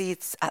 Reality,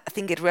 I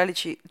think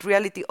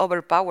reality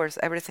overpowers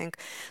everything.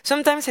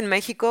 Sometimes in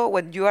Mexico,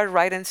 when you are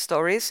writing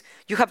stories,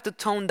 you have to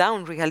tone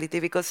down reality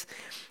because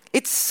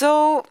it's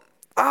so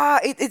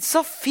it's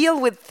so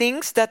filled with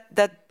things that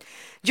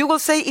you will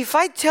say, if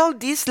I tell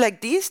this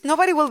like this,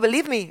 nobody will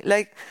believe me.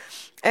 Like,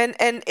 and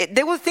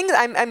they will think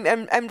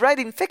I'm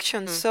writing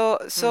fiction. So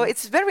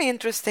it's very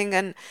interesting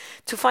and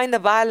to find a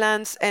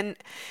balance. And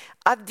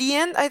at the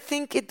end, I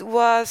think it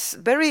was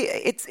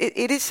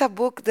it is a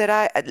book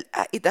that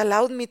it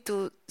allowed me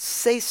to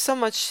say so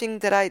much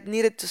things that I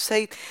needed to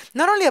say,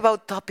 not only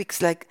about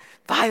topics like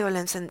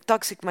violence and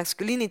toxic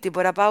masculinity,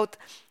 but about,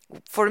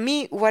 for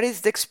me, what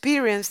is the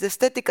experience, the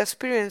aesthetic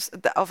experience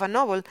of a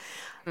novel.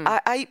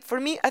 For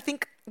me, I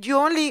think you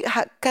only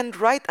can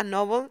write a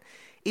novel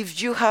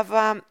if you have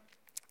a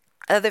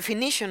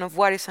definition of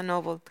what is a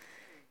novel.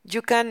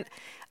 You can.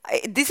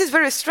 This is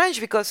very strange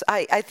because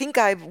I think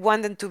I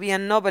wanted to be a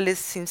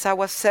novelist since I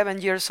was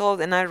 7 years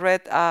old, and I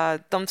read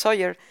Tom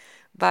Sawyer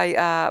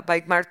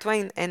by Mark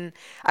Twain, and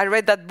I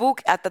read that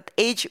book at that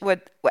age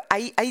where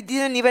I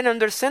didn't even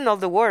understand all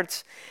the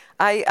words.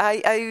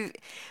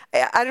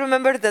 I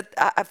remember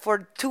that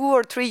for 2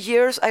 or 3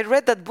 years I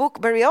read that book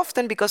very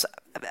often because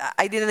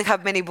I didn't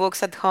have many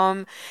books at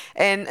home,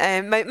 and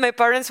my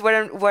parents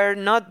were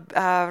not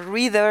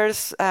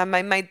readers.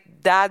 My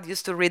dad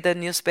used to read the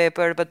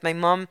newspaper, but my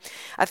mom,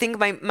 I think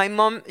my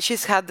mom,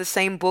 she's had the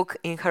same book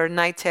in her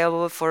night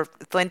table for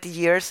 20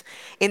 years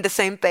in the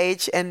same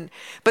page,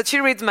 but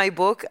she reads my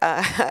book.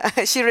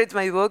 She reads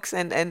my books,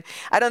 and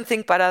I don't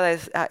think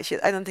Paradise.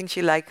 I don't think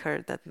she likes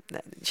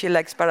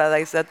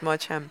Paradise that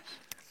much.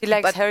 She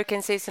likes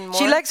Hurricane Season more?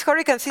 She likes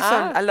Hurricane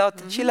Season a lot.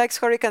 Mm-hmm. She likes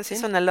Hurricane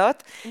Season a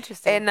lot.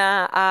 Interesting.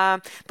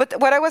 And but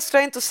what I was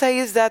trying to say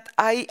is that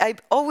I've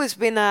always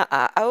been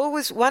I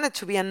always wanted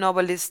to be a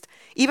novelist,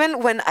 even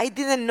when I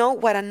didn't know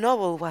what a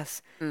novel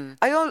was.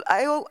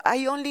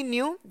 I only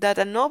knew that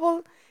a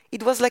novel,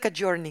 it was like a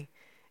journey,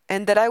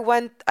 and that I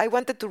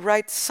wanted to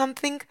write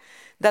something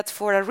that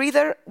for a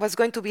reader was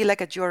going to be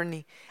like a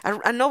journey.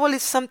 A novel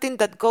is something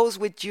that goes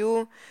with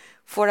you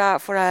for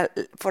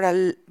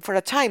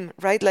a time,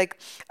 right? Like,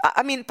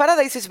 I mean,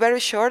 Paradise is very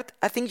short.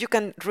 I think you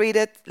can read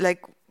it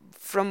like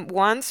from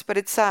once, but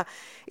it's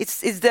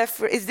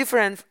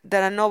different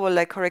than a novel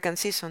like Hurricane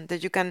Season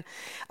that you can.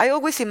 I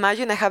always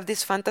imagine, I have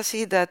this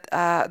fantasy that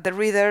the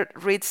reader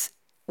reads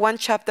one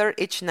chapter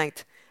each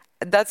night.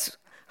 That's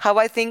how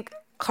I think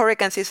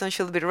Hurricane Season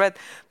should be read.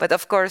 But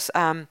of course,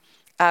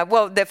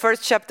 well, the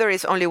first chapter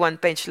is only 1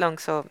 page long,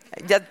 so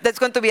that's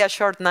going to be a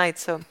short night.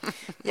 So,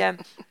 yeah.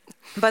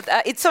 But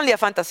it's only a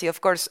fantasy,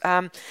 of course.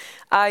 For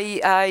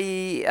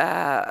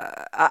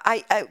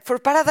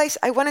Paradise,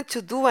 I wanted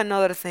to do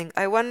another thing.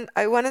 There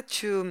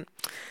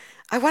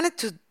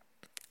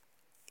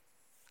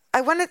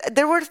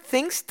were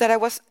things that I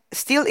was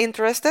still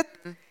interested.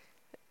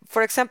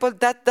 For example,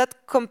 that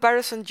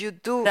comparison you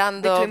do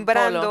between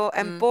Brando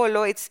and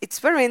Polo, it's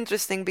very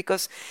interesting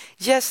because,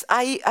 yes,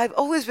 I've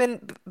always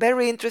been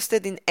very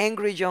interested in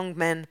angry young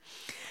men,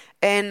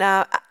 and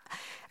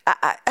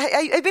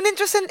I've been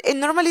interested in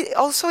normally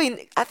also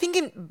in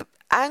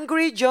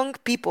angry young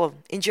people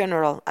in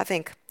general. I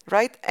think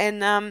right?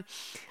 And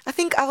I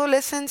think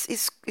adolescence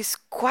is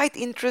quite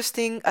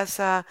interesting as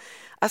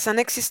an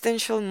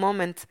existential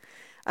moment.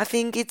 I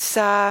think it's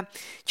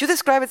you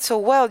describe it so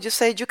well. You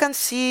say you can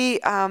see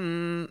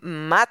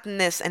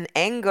madness and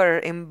anger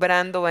in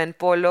Brando and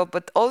Polo,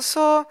 but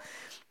also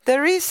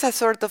there is a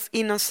sort of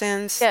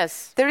innocence.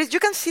 Yes. There is.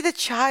 You can see the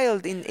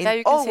child in Yeah,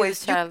 you can always.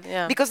 see the child,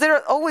 yeah. Because there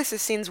are always the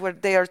scenes where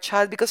they are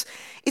child. Because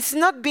it's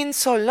not been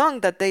so long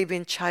that they've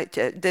been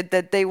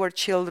that they were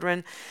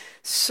children.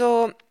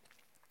 So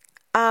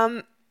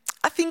I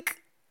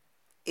think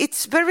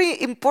it's very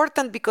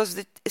important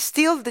because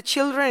still the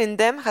children in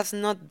them has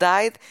not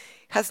died,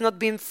 has not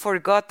been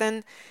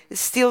forgotten.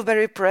 It's still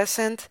very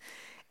present,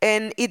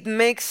 and it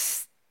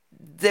makes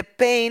the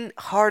pain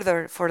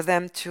harder for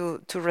them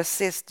to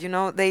resist. You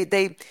know,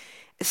 they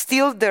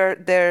still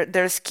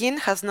their skin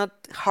has not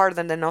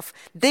hardened enough.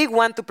 They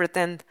want to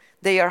pretend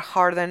they are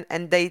hardened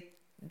and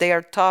they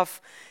are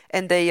tough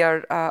and they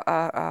are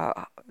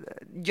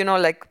you know,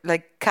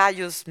 like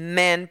callous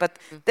men, but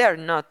they are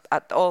not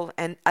at all.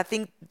 And I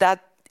think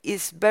that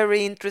is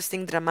very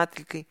interesting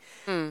dramatically,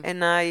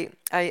 and I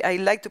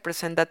like to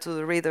present that to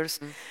the readers.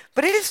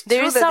 But it is There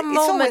true is that some it's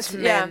moments,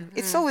 always men.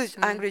 It's always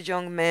angry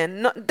young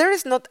men. There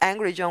is not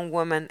angry young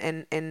women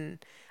in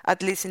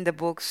at least in the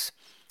books.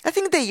 I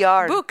think they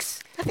are.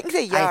 Books. I think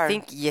they are. I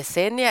think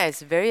Yesenia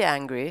is very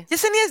angry.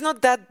 Yesenia is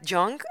not that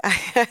young.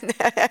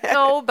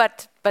 No,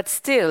 but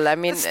still, I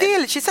mean. But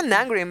still, she's an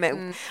angry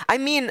man. I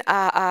mean,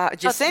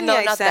 Yesenia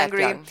not is that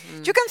angry. young.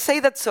 You can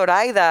say that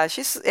Zoraida,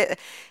 she's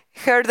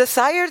her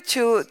desire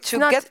to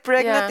not- get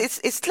pregnant. yeah.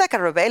 It's like a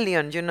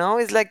rebellion, you know.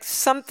 It's like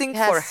something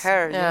for Yes,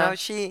 her. yeah. You know,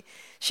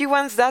 she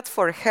wants that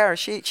for her.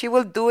 She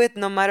will do it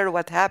no matter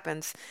what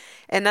happens.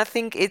 And I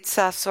think it's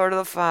a sort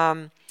of.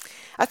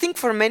 I think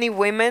for many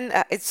women,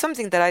 it's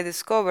something that I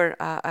discovered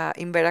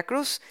in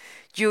Veracruz.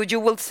 You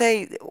will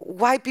say,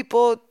 why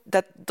people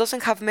that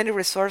doesn't have many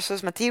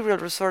resources, material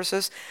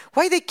resources,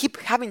 why they keep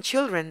having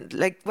children?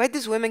 Like, why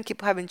these women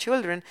keep having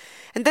children?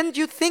 And then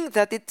you think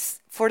that it's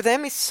for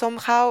them is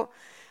somehow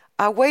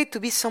a way to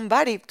be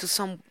somebody to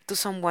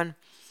someone.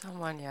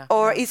 Someone, yeah.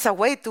 Or it's a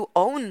way to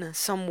own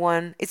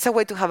someone. It's a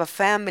way to have a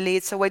family.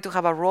 It's a way to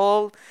have a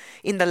role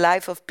in the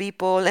life of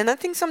people. And I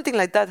think something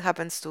like that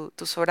happens to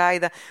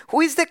Zoraida, who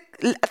is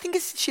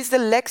she's the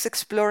Lex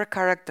Explorer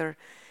character.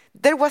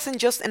 There wasn't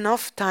just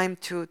enough time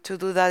to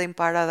do that in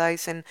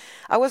Paradise. And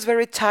I was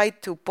very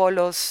tied to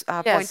Polo's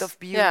point of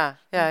view. Yeah.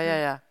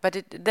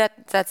 But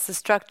that's the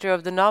structure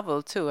of the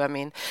novel too. I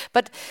mean,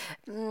 but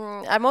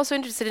I'm also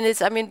interested in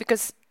this. I mean,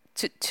 because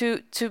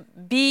to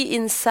be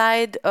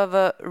inside of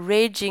a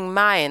raging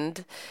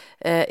mind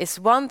is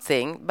one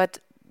thing, but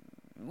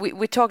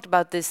we talked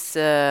about this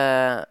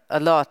a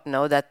lot.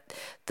 No, that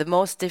the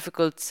most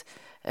difficult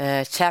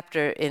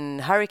chapter in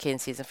hurricane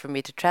season for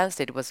me to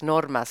translate was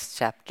Norma's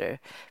chapter,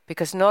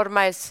 because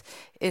Norma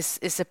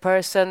is a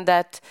person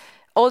that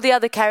all the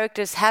other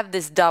characters have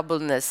this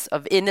doubleness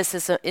of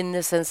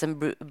innocence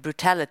and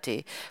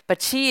brutality,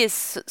 but she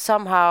is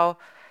somehow,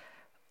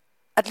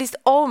 at least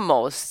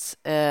almost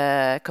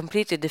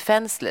completely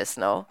defenseless,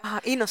 no?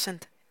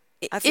 Innocent.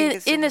 I think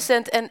it's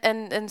innocent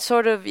and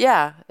sort of,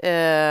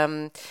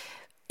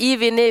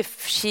 even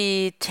if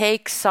she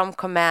takes some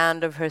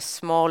command of her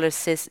smaller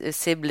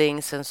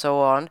siblings and so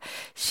on,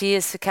 she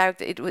is a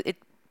character.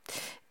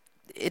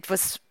 It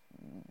was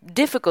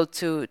difficult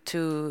to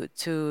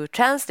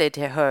translate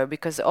her,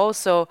 because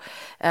also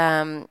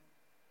I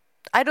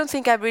don't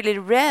think I really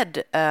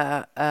read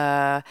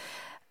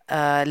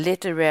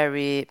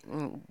literary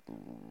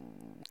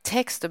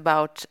text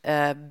about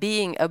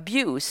being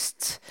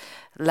abused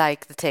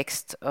like the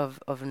text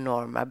of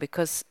Norma,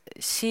 because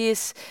she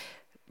is,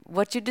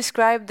 what you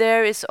described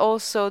there is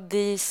also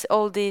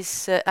all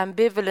these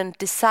ambivalent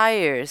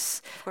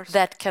desires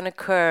that can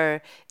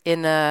occur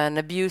in an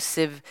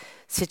abusive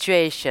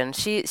situation.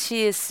 She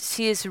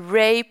is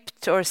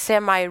raped or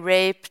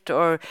semi-raped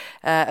or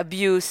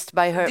abused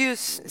by her,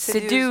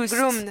 seduced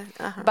groomed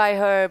by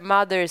her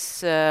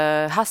mother's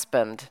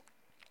husband,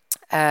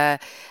 and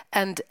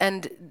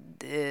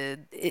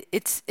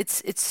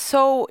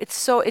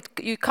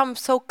you come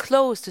so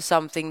close to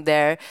something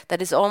there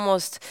that is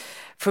almost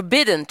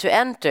forbidden to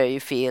enter. You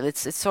feel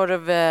it's sort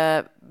of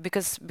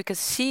because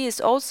she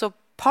is also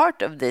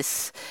part of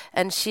this,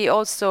 and she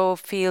also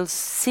feels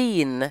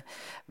seen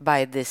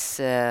by this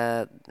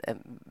man,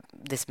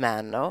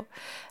 no?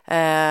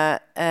 And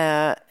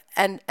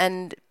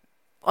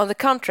on the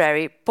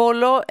contrary,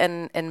 Polo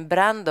and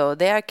Brando,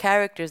 they are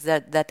characters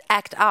that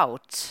act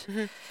out.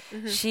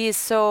 She is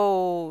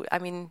so, I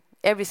mean,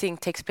 everything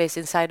takes place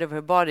inside of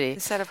her body.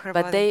 Inside of her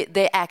but body.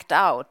 they act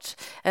out.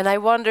 And I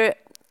wonder,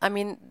 I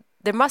mean,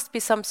 there must be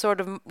some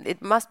sort of,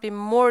 it must be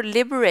more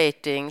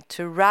liberating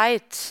to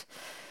write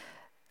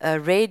a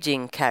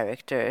raging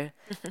character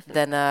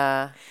than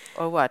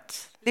or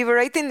what?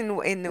 Liberating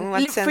in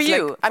what sense? For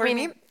you, like, for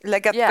me,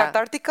 like a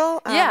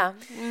cathartical?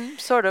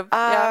 Sort of.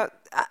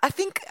 I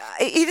think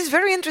it is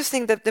very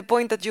interesting the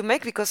point that you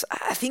make, because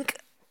I think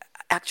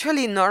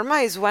actually, Norma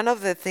is one of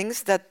the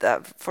things that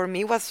for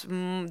me was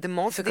the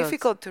most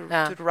difficult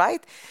to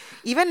write,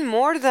 even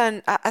more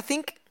than I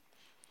think.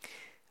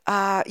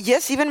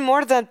 Yes, even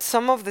more than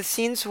some of the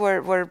scenes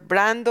where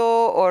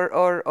Brando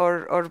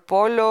or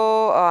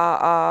Polo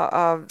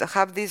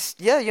have this,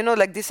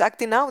 like this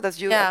acting out,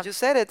 as you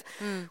said it.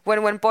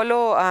 When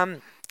Polo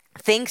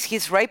thinks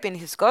he's raping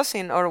his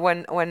cousin, or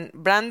when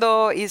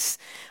Brando is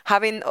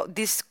having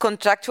this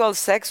contractual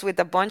sex with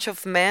a bunch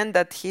of men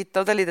that he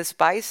totally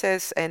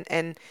despises,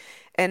 and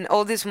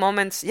all these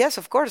moments. Yes,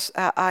 of course.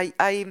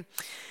 I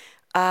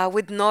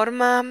with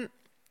Norma,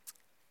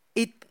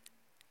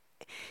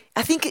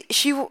 I think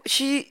she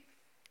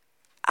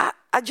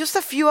just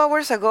a few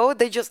hours ago,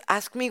 they just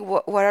asked me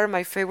what are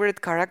my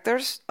favorite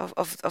characters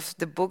of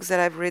the books that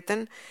I've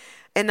written.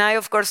 And I,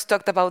 of course,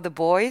 talked about the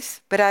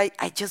boys, but I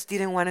just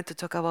didn't want to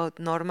talk about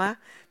Norma,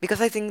 because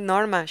I think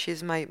Norma,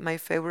 she's my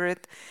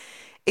favorite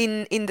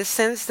in the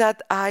sense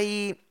that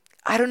I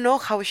don't know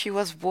how she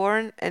was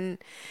born, and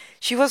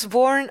she was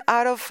born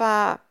out of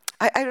I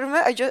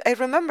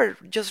remember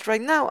just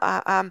right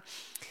now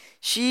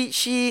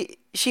she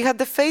had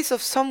the face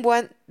of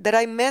someone that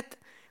I met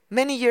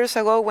many years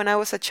ago when I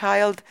was a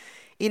child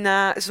in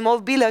a small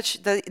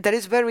village that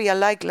is very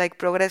alike, like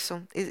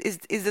Progreso.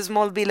 Is the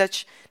small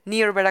village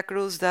near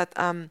Veracruz that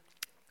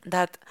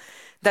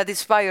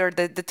inspired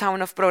the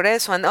town of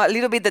Progreso, and a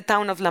little bit the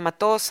town of La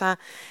Matosa.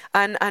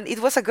 And it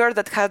was a girl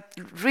that had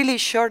really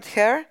short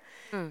hair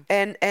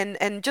and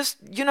just,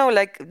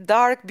 like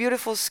dark,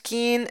 beautiful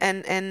skin,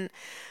 and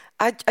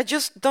I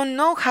just don't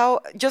know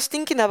how, just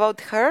thinking about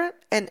her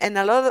and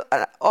a lot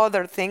of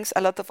other things,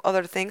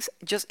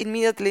 just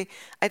immediately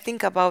I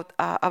think about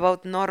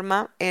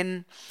Norma,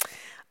 and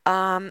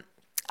I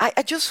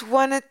just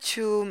wanted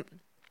to,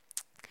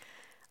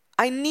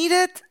 I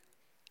needed,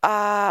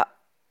 in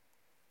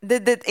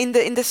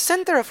the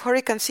center of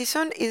hurricane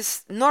season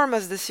is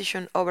Norma's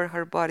decision over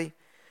her body.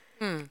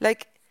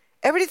 Like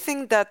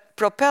everything that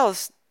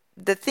propels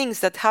the things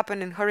that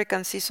happen in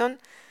hurricane season,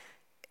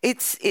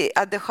 it's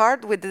at the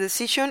heart with the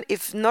decision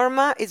if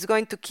Norma is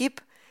going to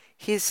keep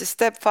his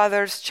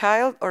stepfather's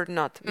child or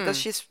not, because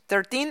she's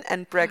 13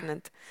 and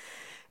pregnant.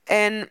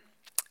 And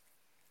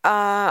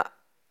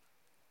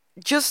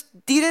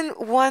just didn't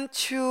want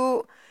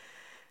to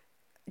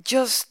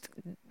just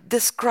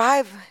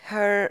describe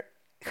her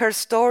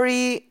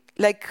story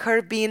like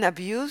her being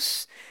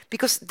abused,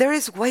 because there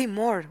is way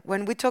more.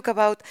 When we talk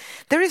about,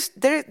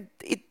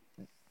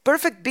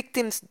 perfect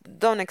victims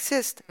don't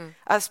exist,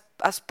 as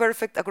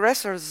perfect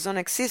aggressors don't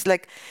exist.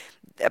 Like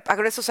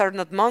aggressors are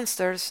not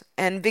monsters,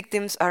 and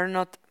victims are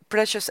not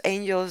precious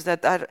angels.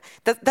 That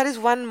is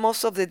one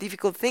most of the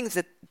difficult things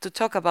to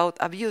talk about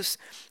abuse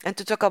and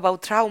to talk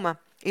about trauma.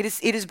 It's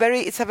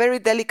a very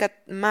delicate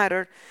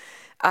matter.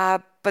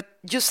 But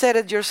you said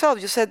it yourself.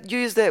 You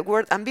used the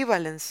word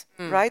ambivalence,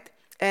 right?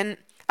 And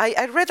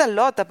I read a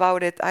lot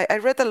about it. I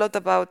read a lot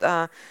about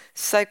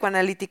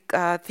psychoanalytic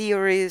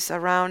theories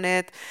around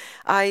it.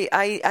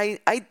 I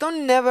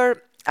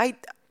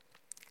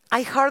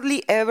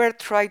hardly ever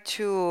try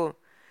to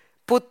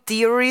put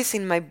theories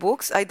in my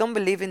books. I don't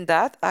believe in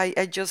that.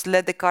 I just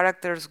let the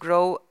characters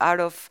grow out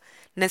of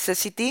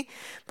necessity.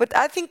 But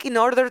I think in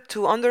order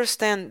to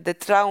understand the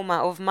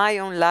trauma of my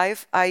own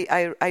life,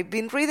 I've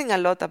been reading a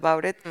lot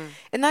about it.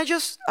 And I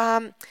just,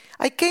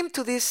 I came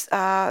to this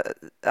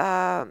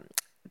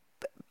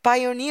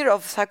pioneer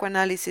of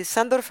psychoanalysis,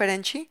 Sandor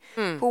Ferenczi,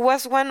 who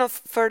was one of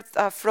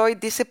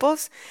Freud's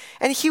disciples,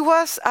 and he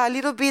was a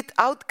little bit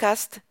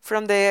outcast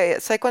from the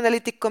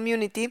psychoanalytic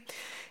community.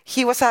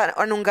 He was an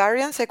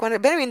Hungarian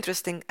psychoanalyst, very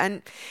interesting,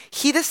 and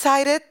he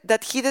decided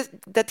that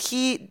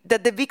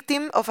the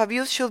victim of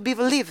abuse should be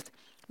believed,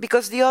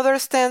 because the other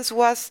stance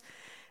was,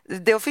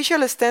 the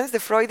official stance, the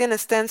Freudian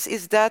stance,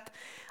 is that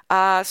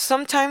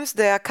sometimes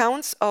the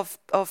accounts of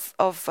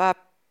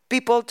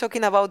people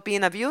talking about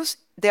being abused,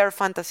 they are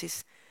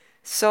fantasies.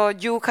 So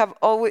you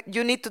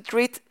need to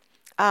treat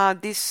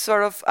these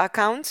sort of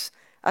accounts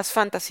as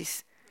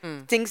fantasies,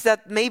 things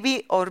that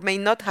maybe or may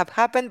not have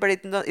happened, but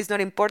it's not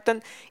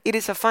important. It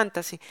is a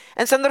fantasy.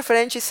 And Sandor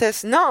Ferenczi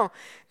says, no,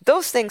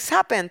 those things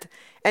happened,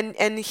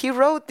 and he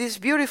wrote this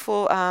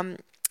beautiful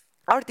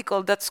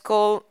article that's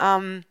called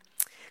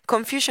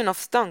 "Confusion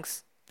of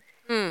Tongues,"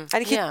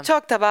 and he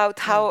talked about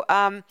how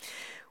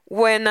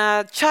when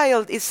a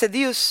child is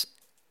seduced,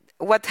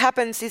 what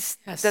happens is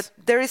that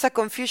there is a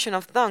confusion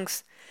of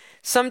tongues.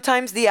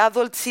 Sometimes the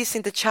adult sees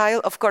in the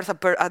child, of course,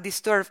 a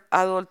disturbed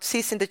adult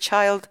sees in the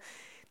child,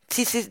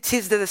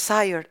 sees the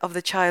desire of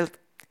the child,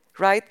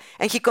 right?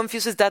 And he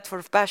confuses that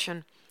for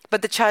passion.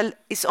 But the child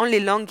is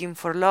only longing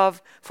for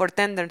love, for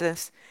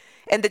tenderness.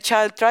 And the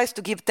child tries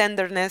to give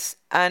tenderness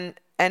and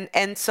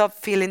ends up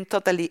feeling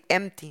totally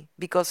empty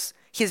because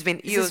he's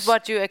been used. This is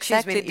what you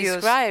exactly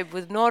described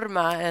with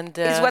Norma. And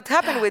it's what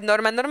happened with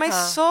Norma. Norma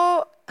is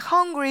so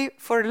hungry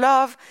for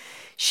love.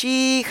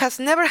 She has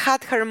never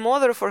had her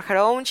mother for her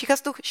own. She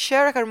has to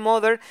share her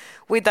mother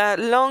with a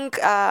long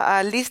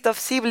list of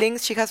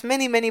siblings. She has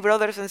many, many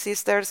brothers and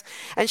sisters,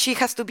 and she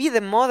has to be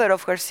the mother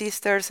of her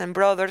sisters and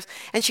brothers,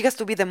 and she has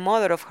to be the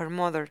mother of her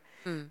mother.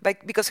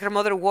 Because her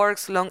mother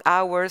works long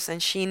hours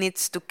and she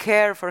needs to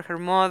care for her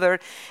mother,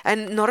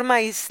 and Norma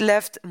is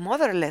left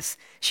motherless.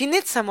 She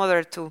needs a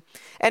mother too.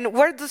 And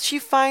where does she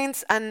find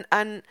an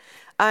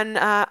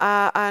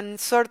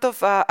sort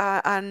of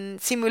an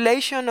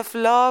simulation of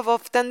love,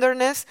 of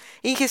tenderness?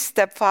 In his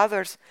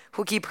stepfathers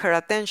who give her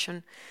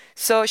attention.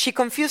 So she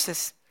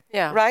confuses,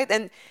 right?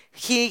 And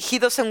he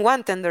doesn't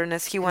want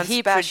tenderness, he wants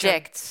he passion.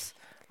 Projects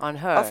on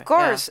her. Of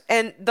course,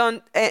 and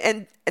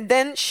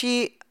then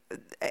she...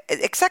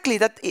 Exactly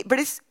that, but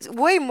it's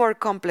way more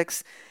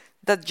complex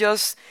than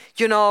just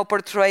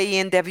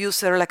portraying the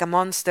abuser like a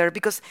monster,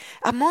 because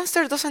a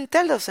monster doesn't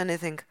tell us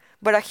anything,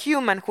 but a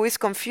human who is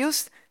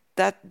confused,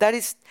 that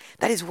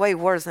is way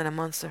worse than a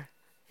monster.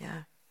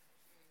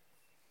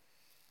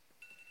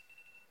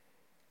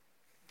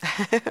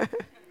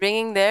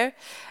 Bringing there,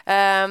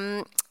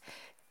 now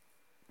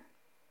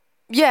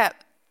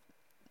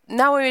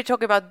when we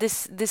talk about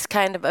this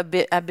kind of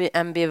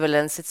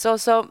ambivalence, it's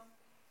also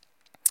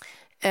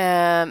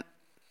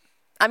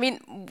I mean,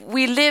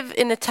 we live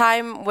in a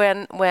time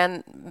when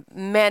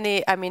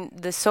many,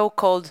 the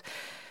so-called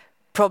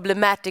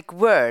problematic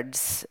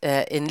words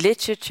in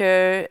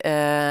literature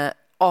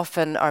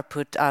often are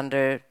put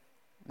under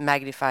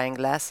magnifying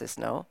glasses,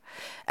 no?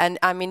 And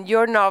I mean,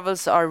 your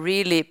novels are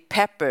really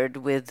peppered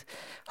with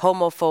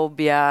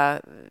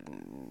homophobia,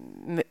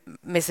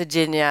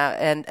 misogyny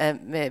and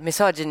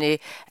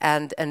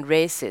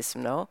racism,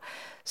 no?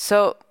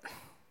 So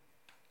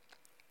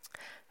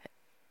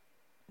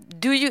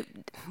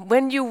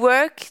when you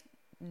work,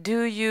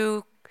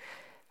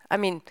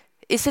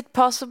 is it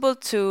possible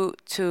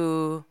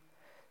to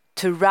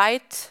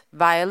write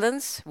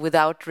violence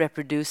without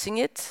reproducing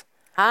it?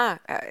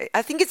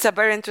 I think it's a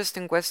very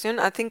interesting question.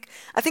 I think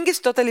it's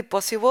totally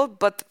possible,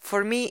 but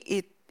for me,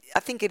 I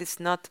think it is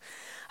not.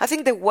 I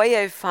think the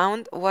way I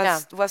found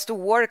was to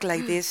work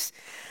like this.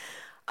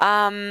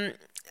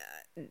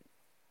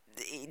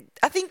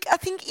 I think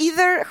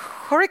either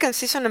Hurricane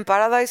Season and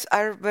Paradise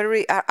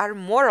are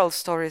moral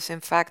stories,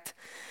 in fact.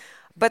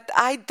 But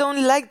I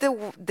don't like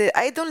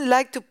I don't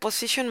like to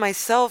position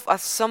myself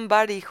as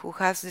somebody who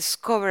has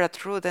discovered a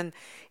truth and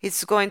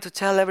it's going to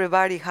tell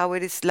everybody how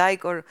it is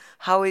like or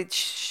how it's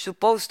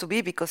supposed to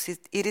be, because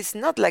it is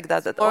not like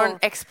that at all. Or an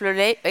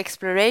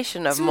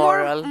exploration of it's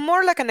moral.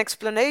 More like an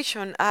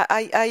explanation.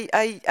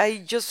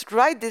 I just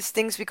write these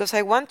things because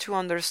I want to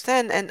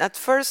understand, and at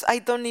first I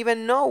don't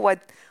even know what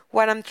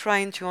I'm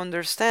trying to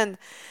understand.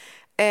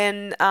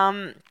 And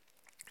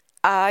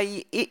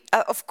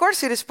of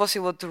course it is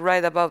possible to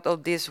write about all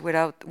this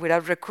without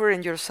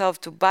recurring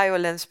yourself to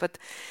violence, but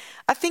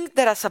I think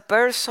that as a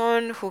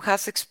person who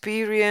has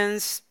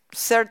experienced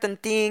certain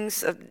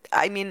things,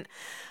 I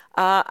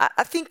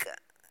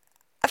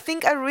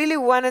think I really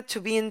wanted to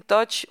be in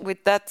touch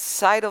with that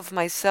side of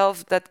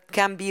myself that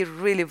can be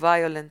really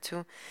violent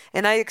too.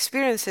 And I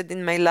experienced it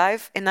in my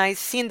life, and I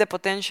seen the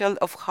potential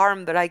of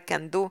harm that I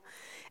can do.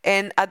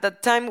 And at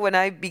that time when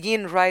I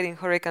began writing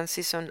Hurricane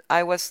Season,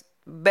 I was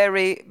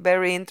very,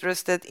 very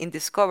interested in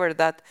discover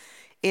that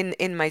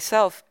in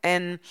myself.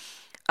 And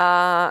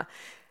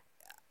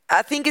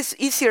I think it's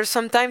easier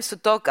sometimes to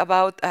talk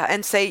about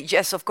and say,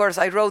 yes, of course,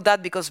 I wrote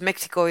that because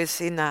Mexico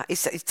is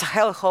it's a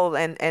hellhole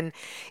and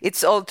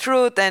it's all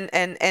truth, and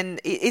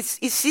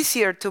it's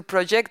easier to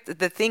project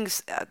the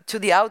things to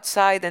the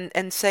outside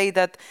and say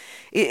that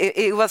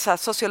it was a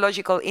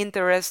sociological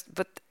interest,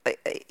 but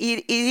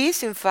it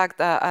is in fact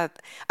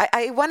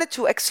I wanted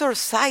to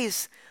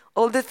exorcise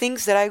all the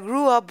things that I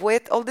grew up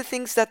with, all the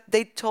things that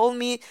they told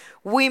me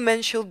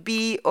women should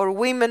be or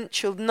women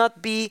should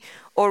not be,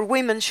 or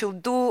women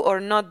should do or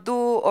not do,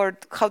 or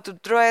how to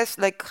dress,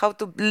 like how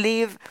to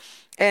live,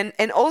 and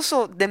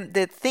also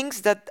the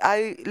things that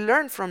I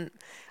learned from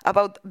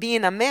about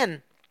being a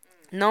man,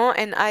 no?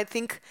 And I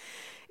think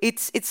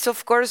it's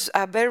of course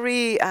a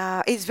very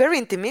it's very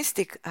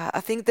intimistic. I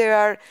think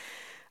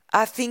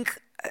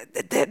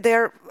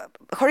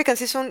Hurricane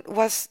Season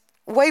was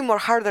way more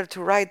harder to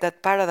write than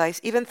Paradise.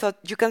 Even though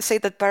you can say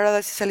that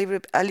Paradise is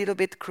a little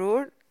bit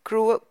cruel.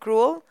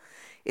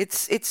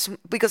 It's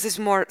because it's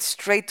more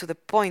straight to the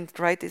point,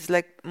 right? It's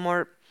like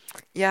more,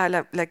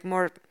 like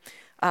more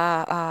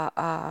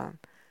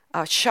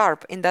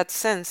sharp in that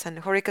sense. And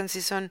Hurricane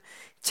Season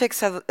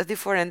takes a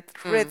different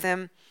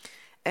rhythm.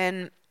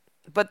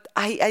 But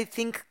I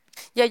think.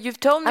 Yeah, you've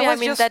told me.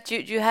 That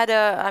you had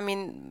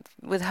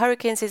with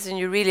Hurricane Season,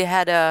 you really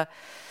had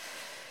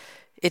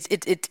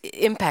It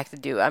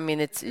impacted you.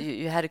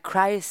 You had a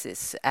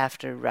crisis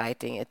after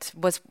writing it.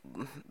 Was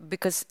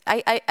because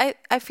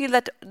I feel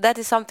that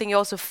is something you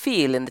also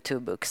feel in the two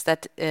books,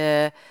 that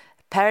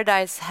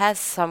Paradise has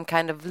some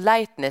kind of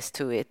lightness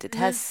to it. It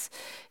has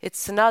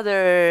it's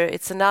another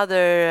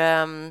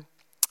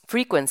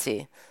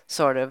frequency,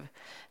 sort of.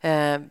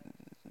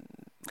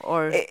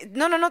 or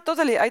No,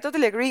 totally. I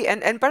totally agree.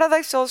 And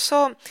Paradise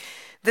also,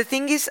 the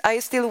thing is, I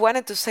still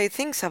wanted to say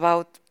things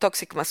about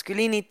toxic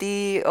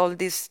masculinity, all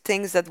these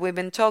things that we've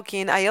been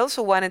talking. I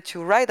also wanted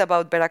to write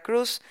about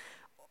Veracruz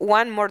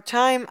one more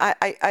time.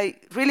 I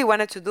really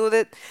wanted to do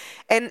that.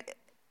 And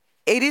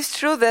it is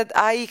true that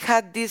I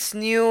had these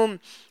new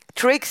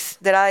tricks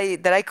that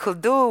I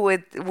could do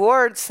with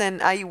words,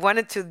 and I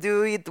wanted to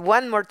do it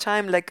one more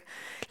time, like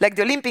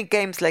the Olympic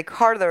Games, like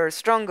harder,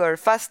 stronger,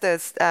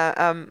 fastest,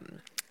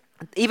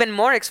 even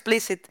more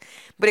explicit,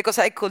 because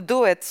I could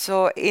do it.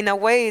 So in a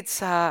way,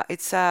 it's a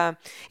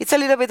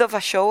little bit of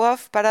a show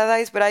off,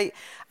 Paradise, but I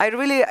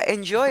really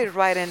enjoy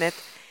writing it,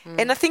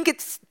 and I think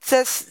it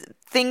says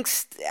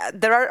things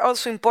that are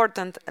also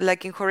important,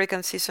 like in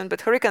Hurricane Season.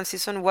 But Hurricane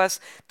Season was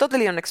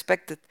totally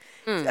unexpected.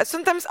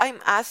 Sometimes I'm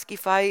asked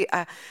if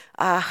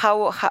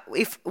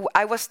if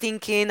I was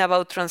thinking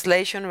about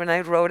translation when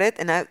I wrote it,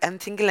 and I'm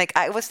thinking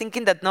I was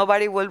thinking that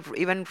nobody will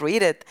even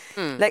read it.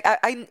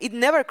 It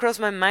never crossed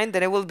my mind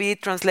that it will be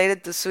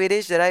translated to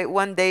Swedish. That I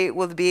one day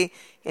will be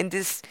in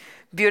this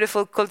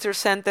beautiful culture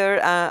center,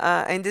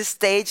 in this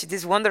stage,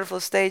 this wonderful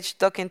stage,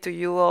 talking to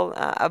you all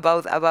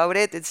about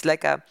it.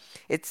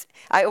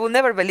 I will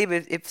never believe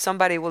it if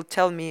somebody will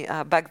tell me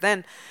back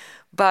then.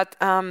 But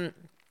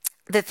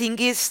the thing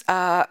is,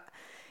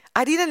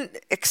 I didn't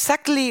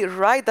exactly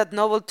write that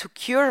novel to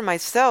cure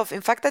myself.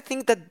 In fact, I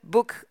think that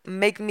book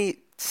made me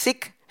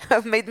sick.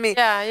 Made me.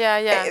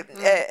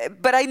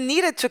 But I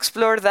needed to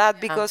explore that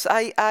because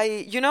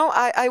I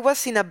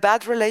was in a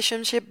bad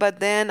relationship, but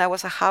then I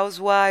was a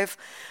housewife.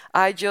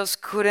 I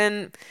just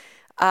couldn't.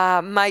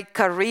 My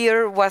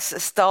career was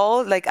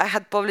stalled. I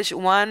had published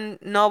one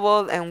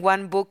novel and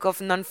one book of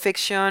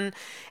nonfiction,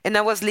 and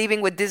I was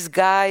living with this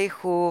guy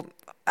who,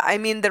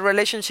 the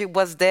relationship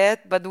was dead,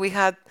 but we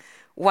had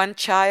one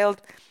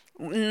child,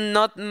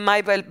 not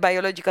my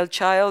biological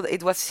child.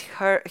 It was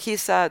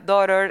his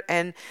daughter,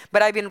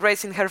 but I've been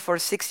raising her for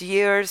 6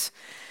 years.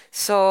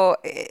 So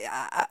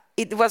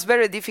it was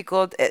very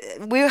difficult.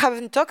 We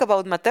haven't talked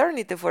about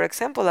maternity, for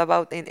example,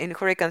 about in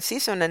Hurricane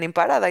Season and in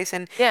Paradise.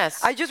 And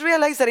yes, I just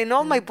realized that in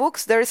all my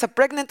books, there is a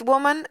pregnant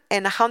woman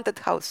and a haunted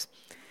house.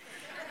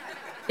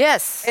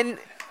 Yes. And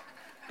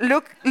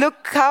look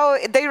how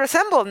they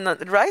resemble,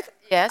 right?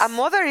 Yes. A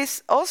mother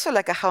is also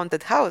like a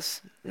haunted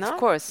house. No? Of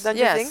course. Don't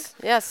you think?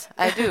 Yes,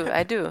 I do.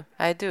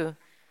 I do.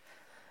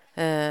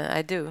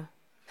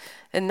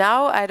 And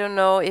now I don't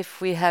know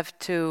if we have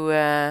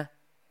to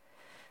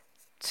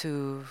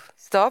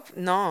stop.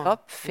 No.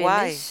 Stop.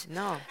 Finish. Why?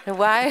 No.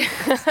 Why?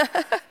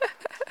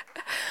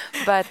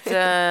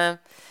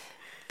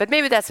 But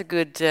maybe that's a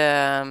good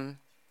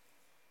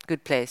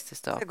place to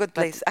stop. A good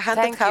place. A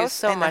haunted house. Thank you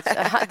so much.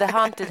 The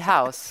haunted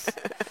house.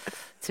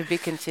 To be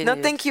continued.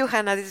 No, thank you,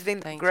 Hannah. This has been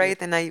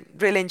great, and I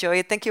really enjoy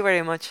it. Thank you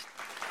very much.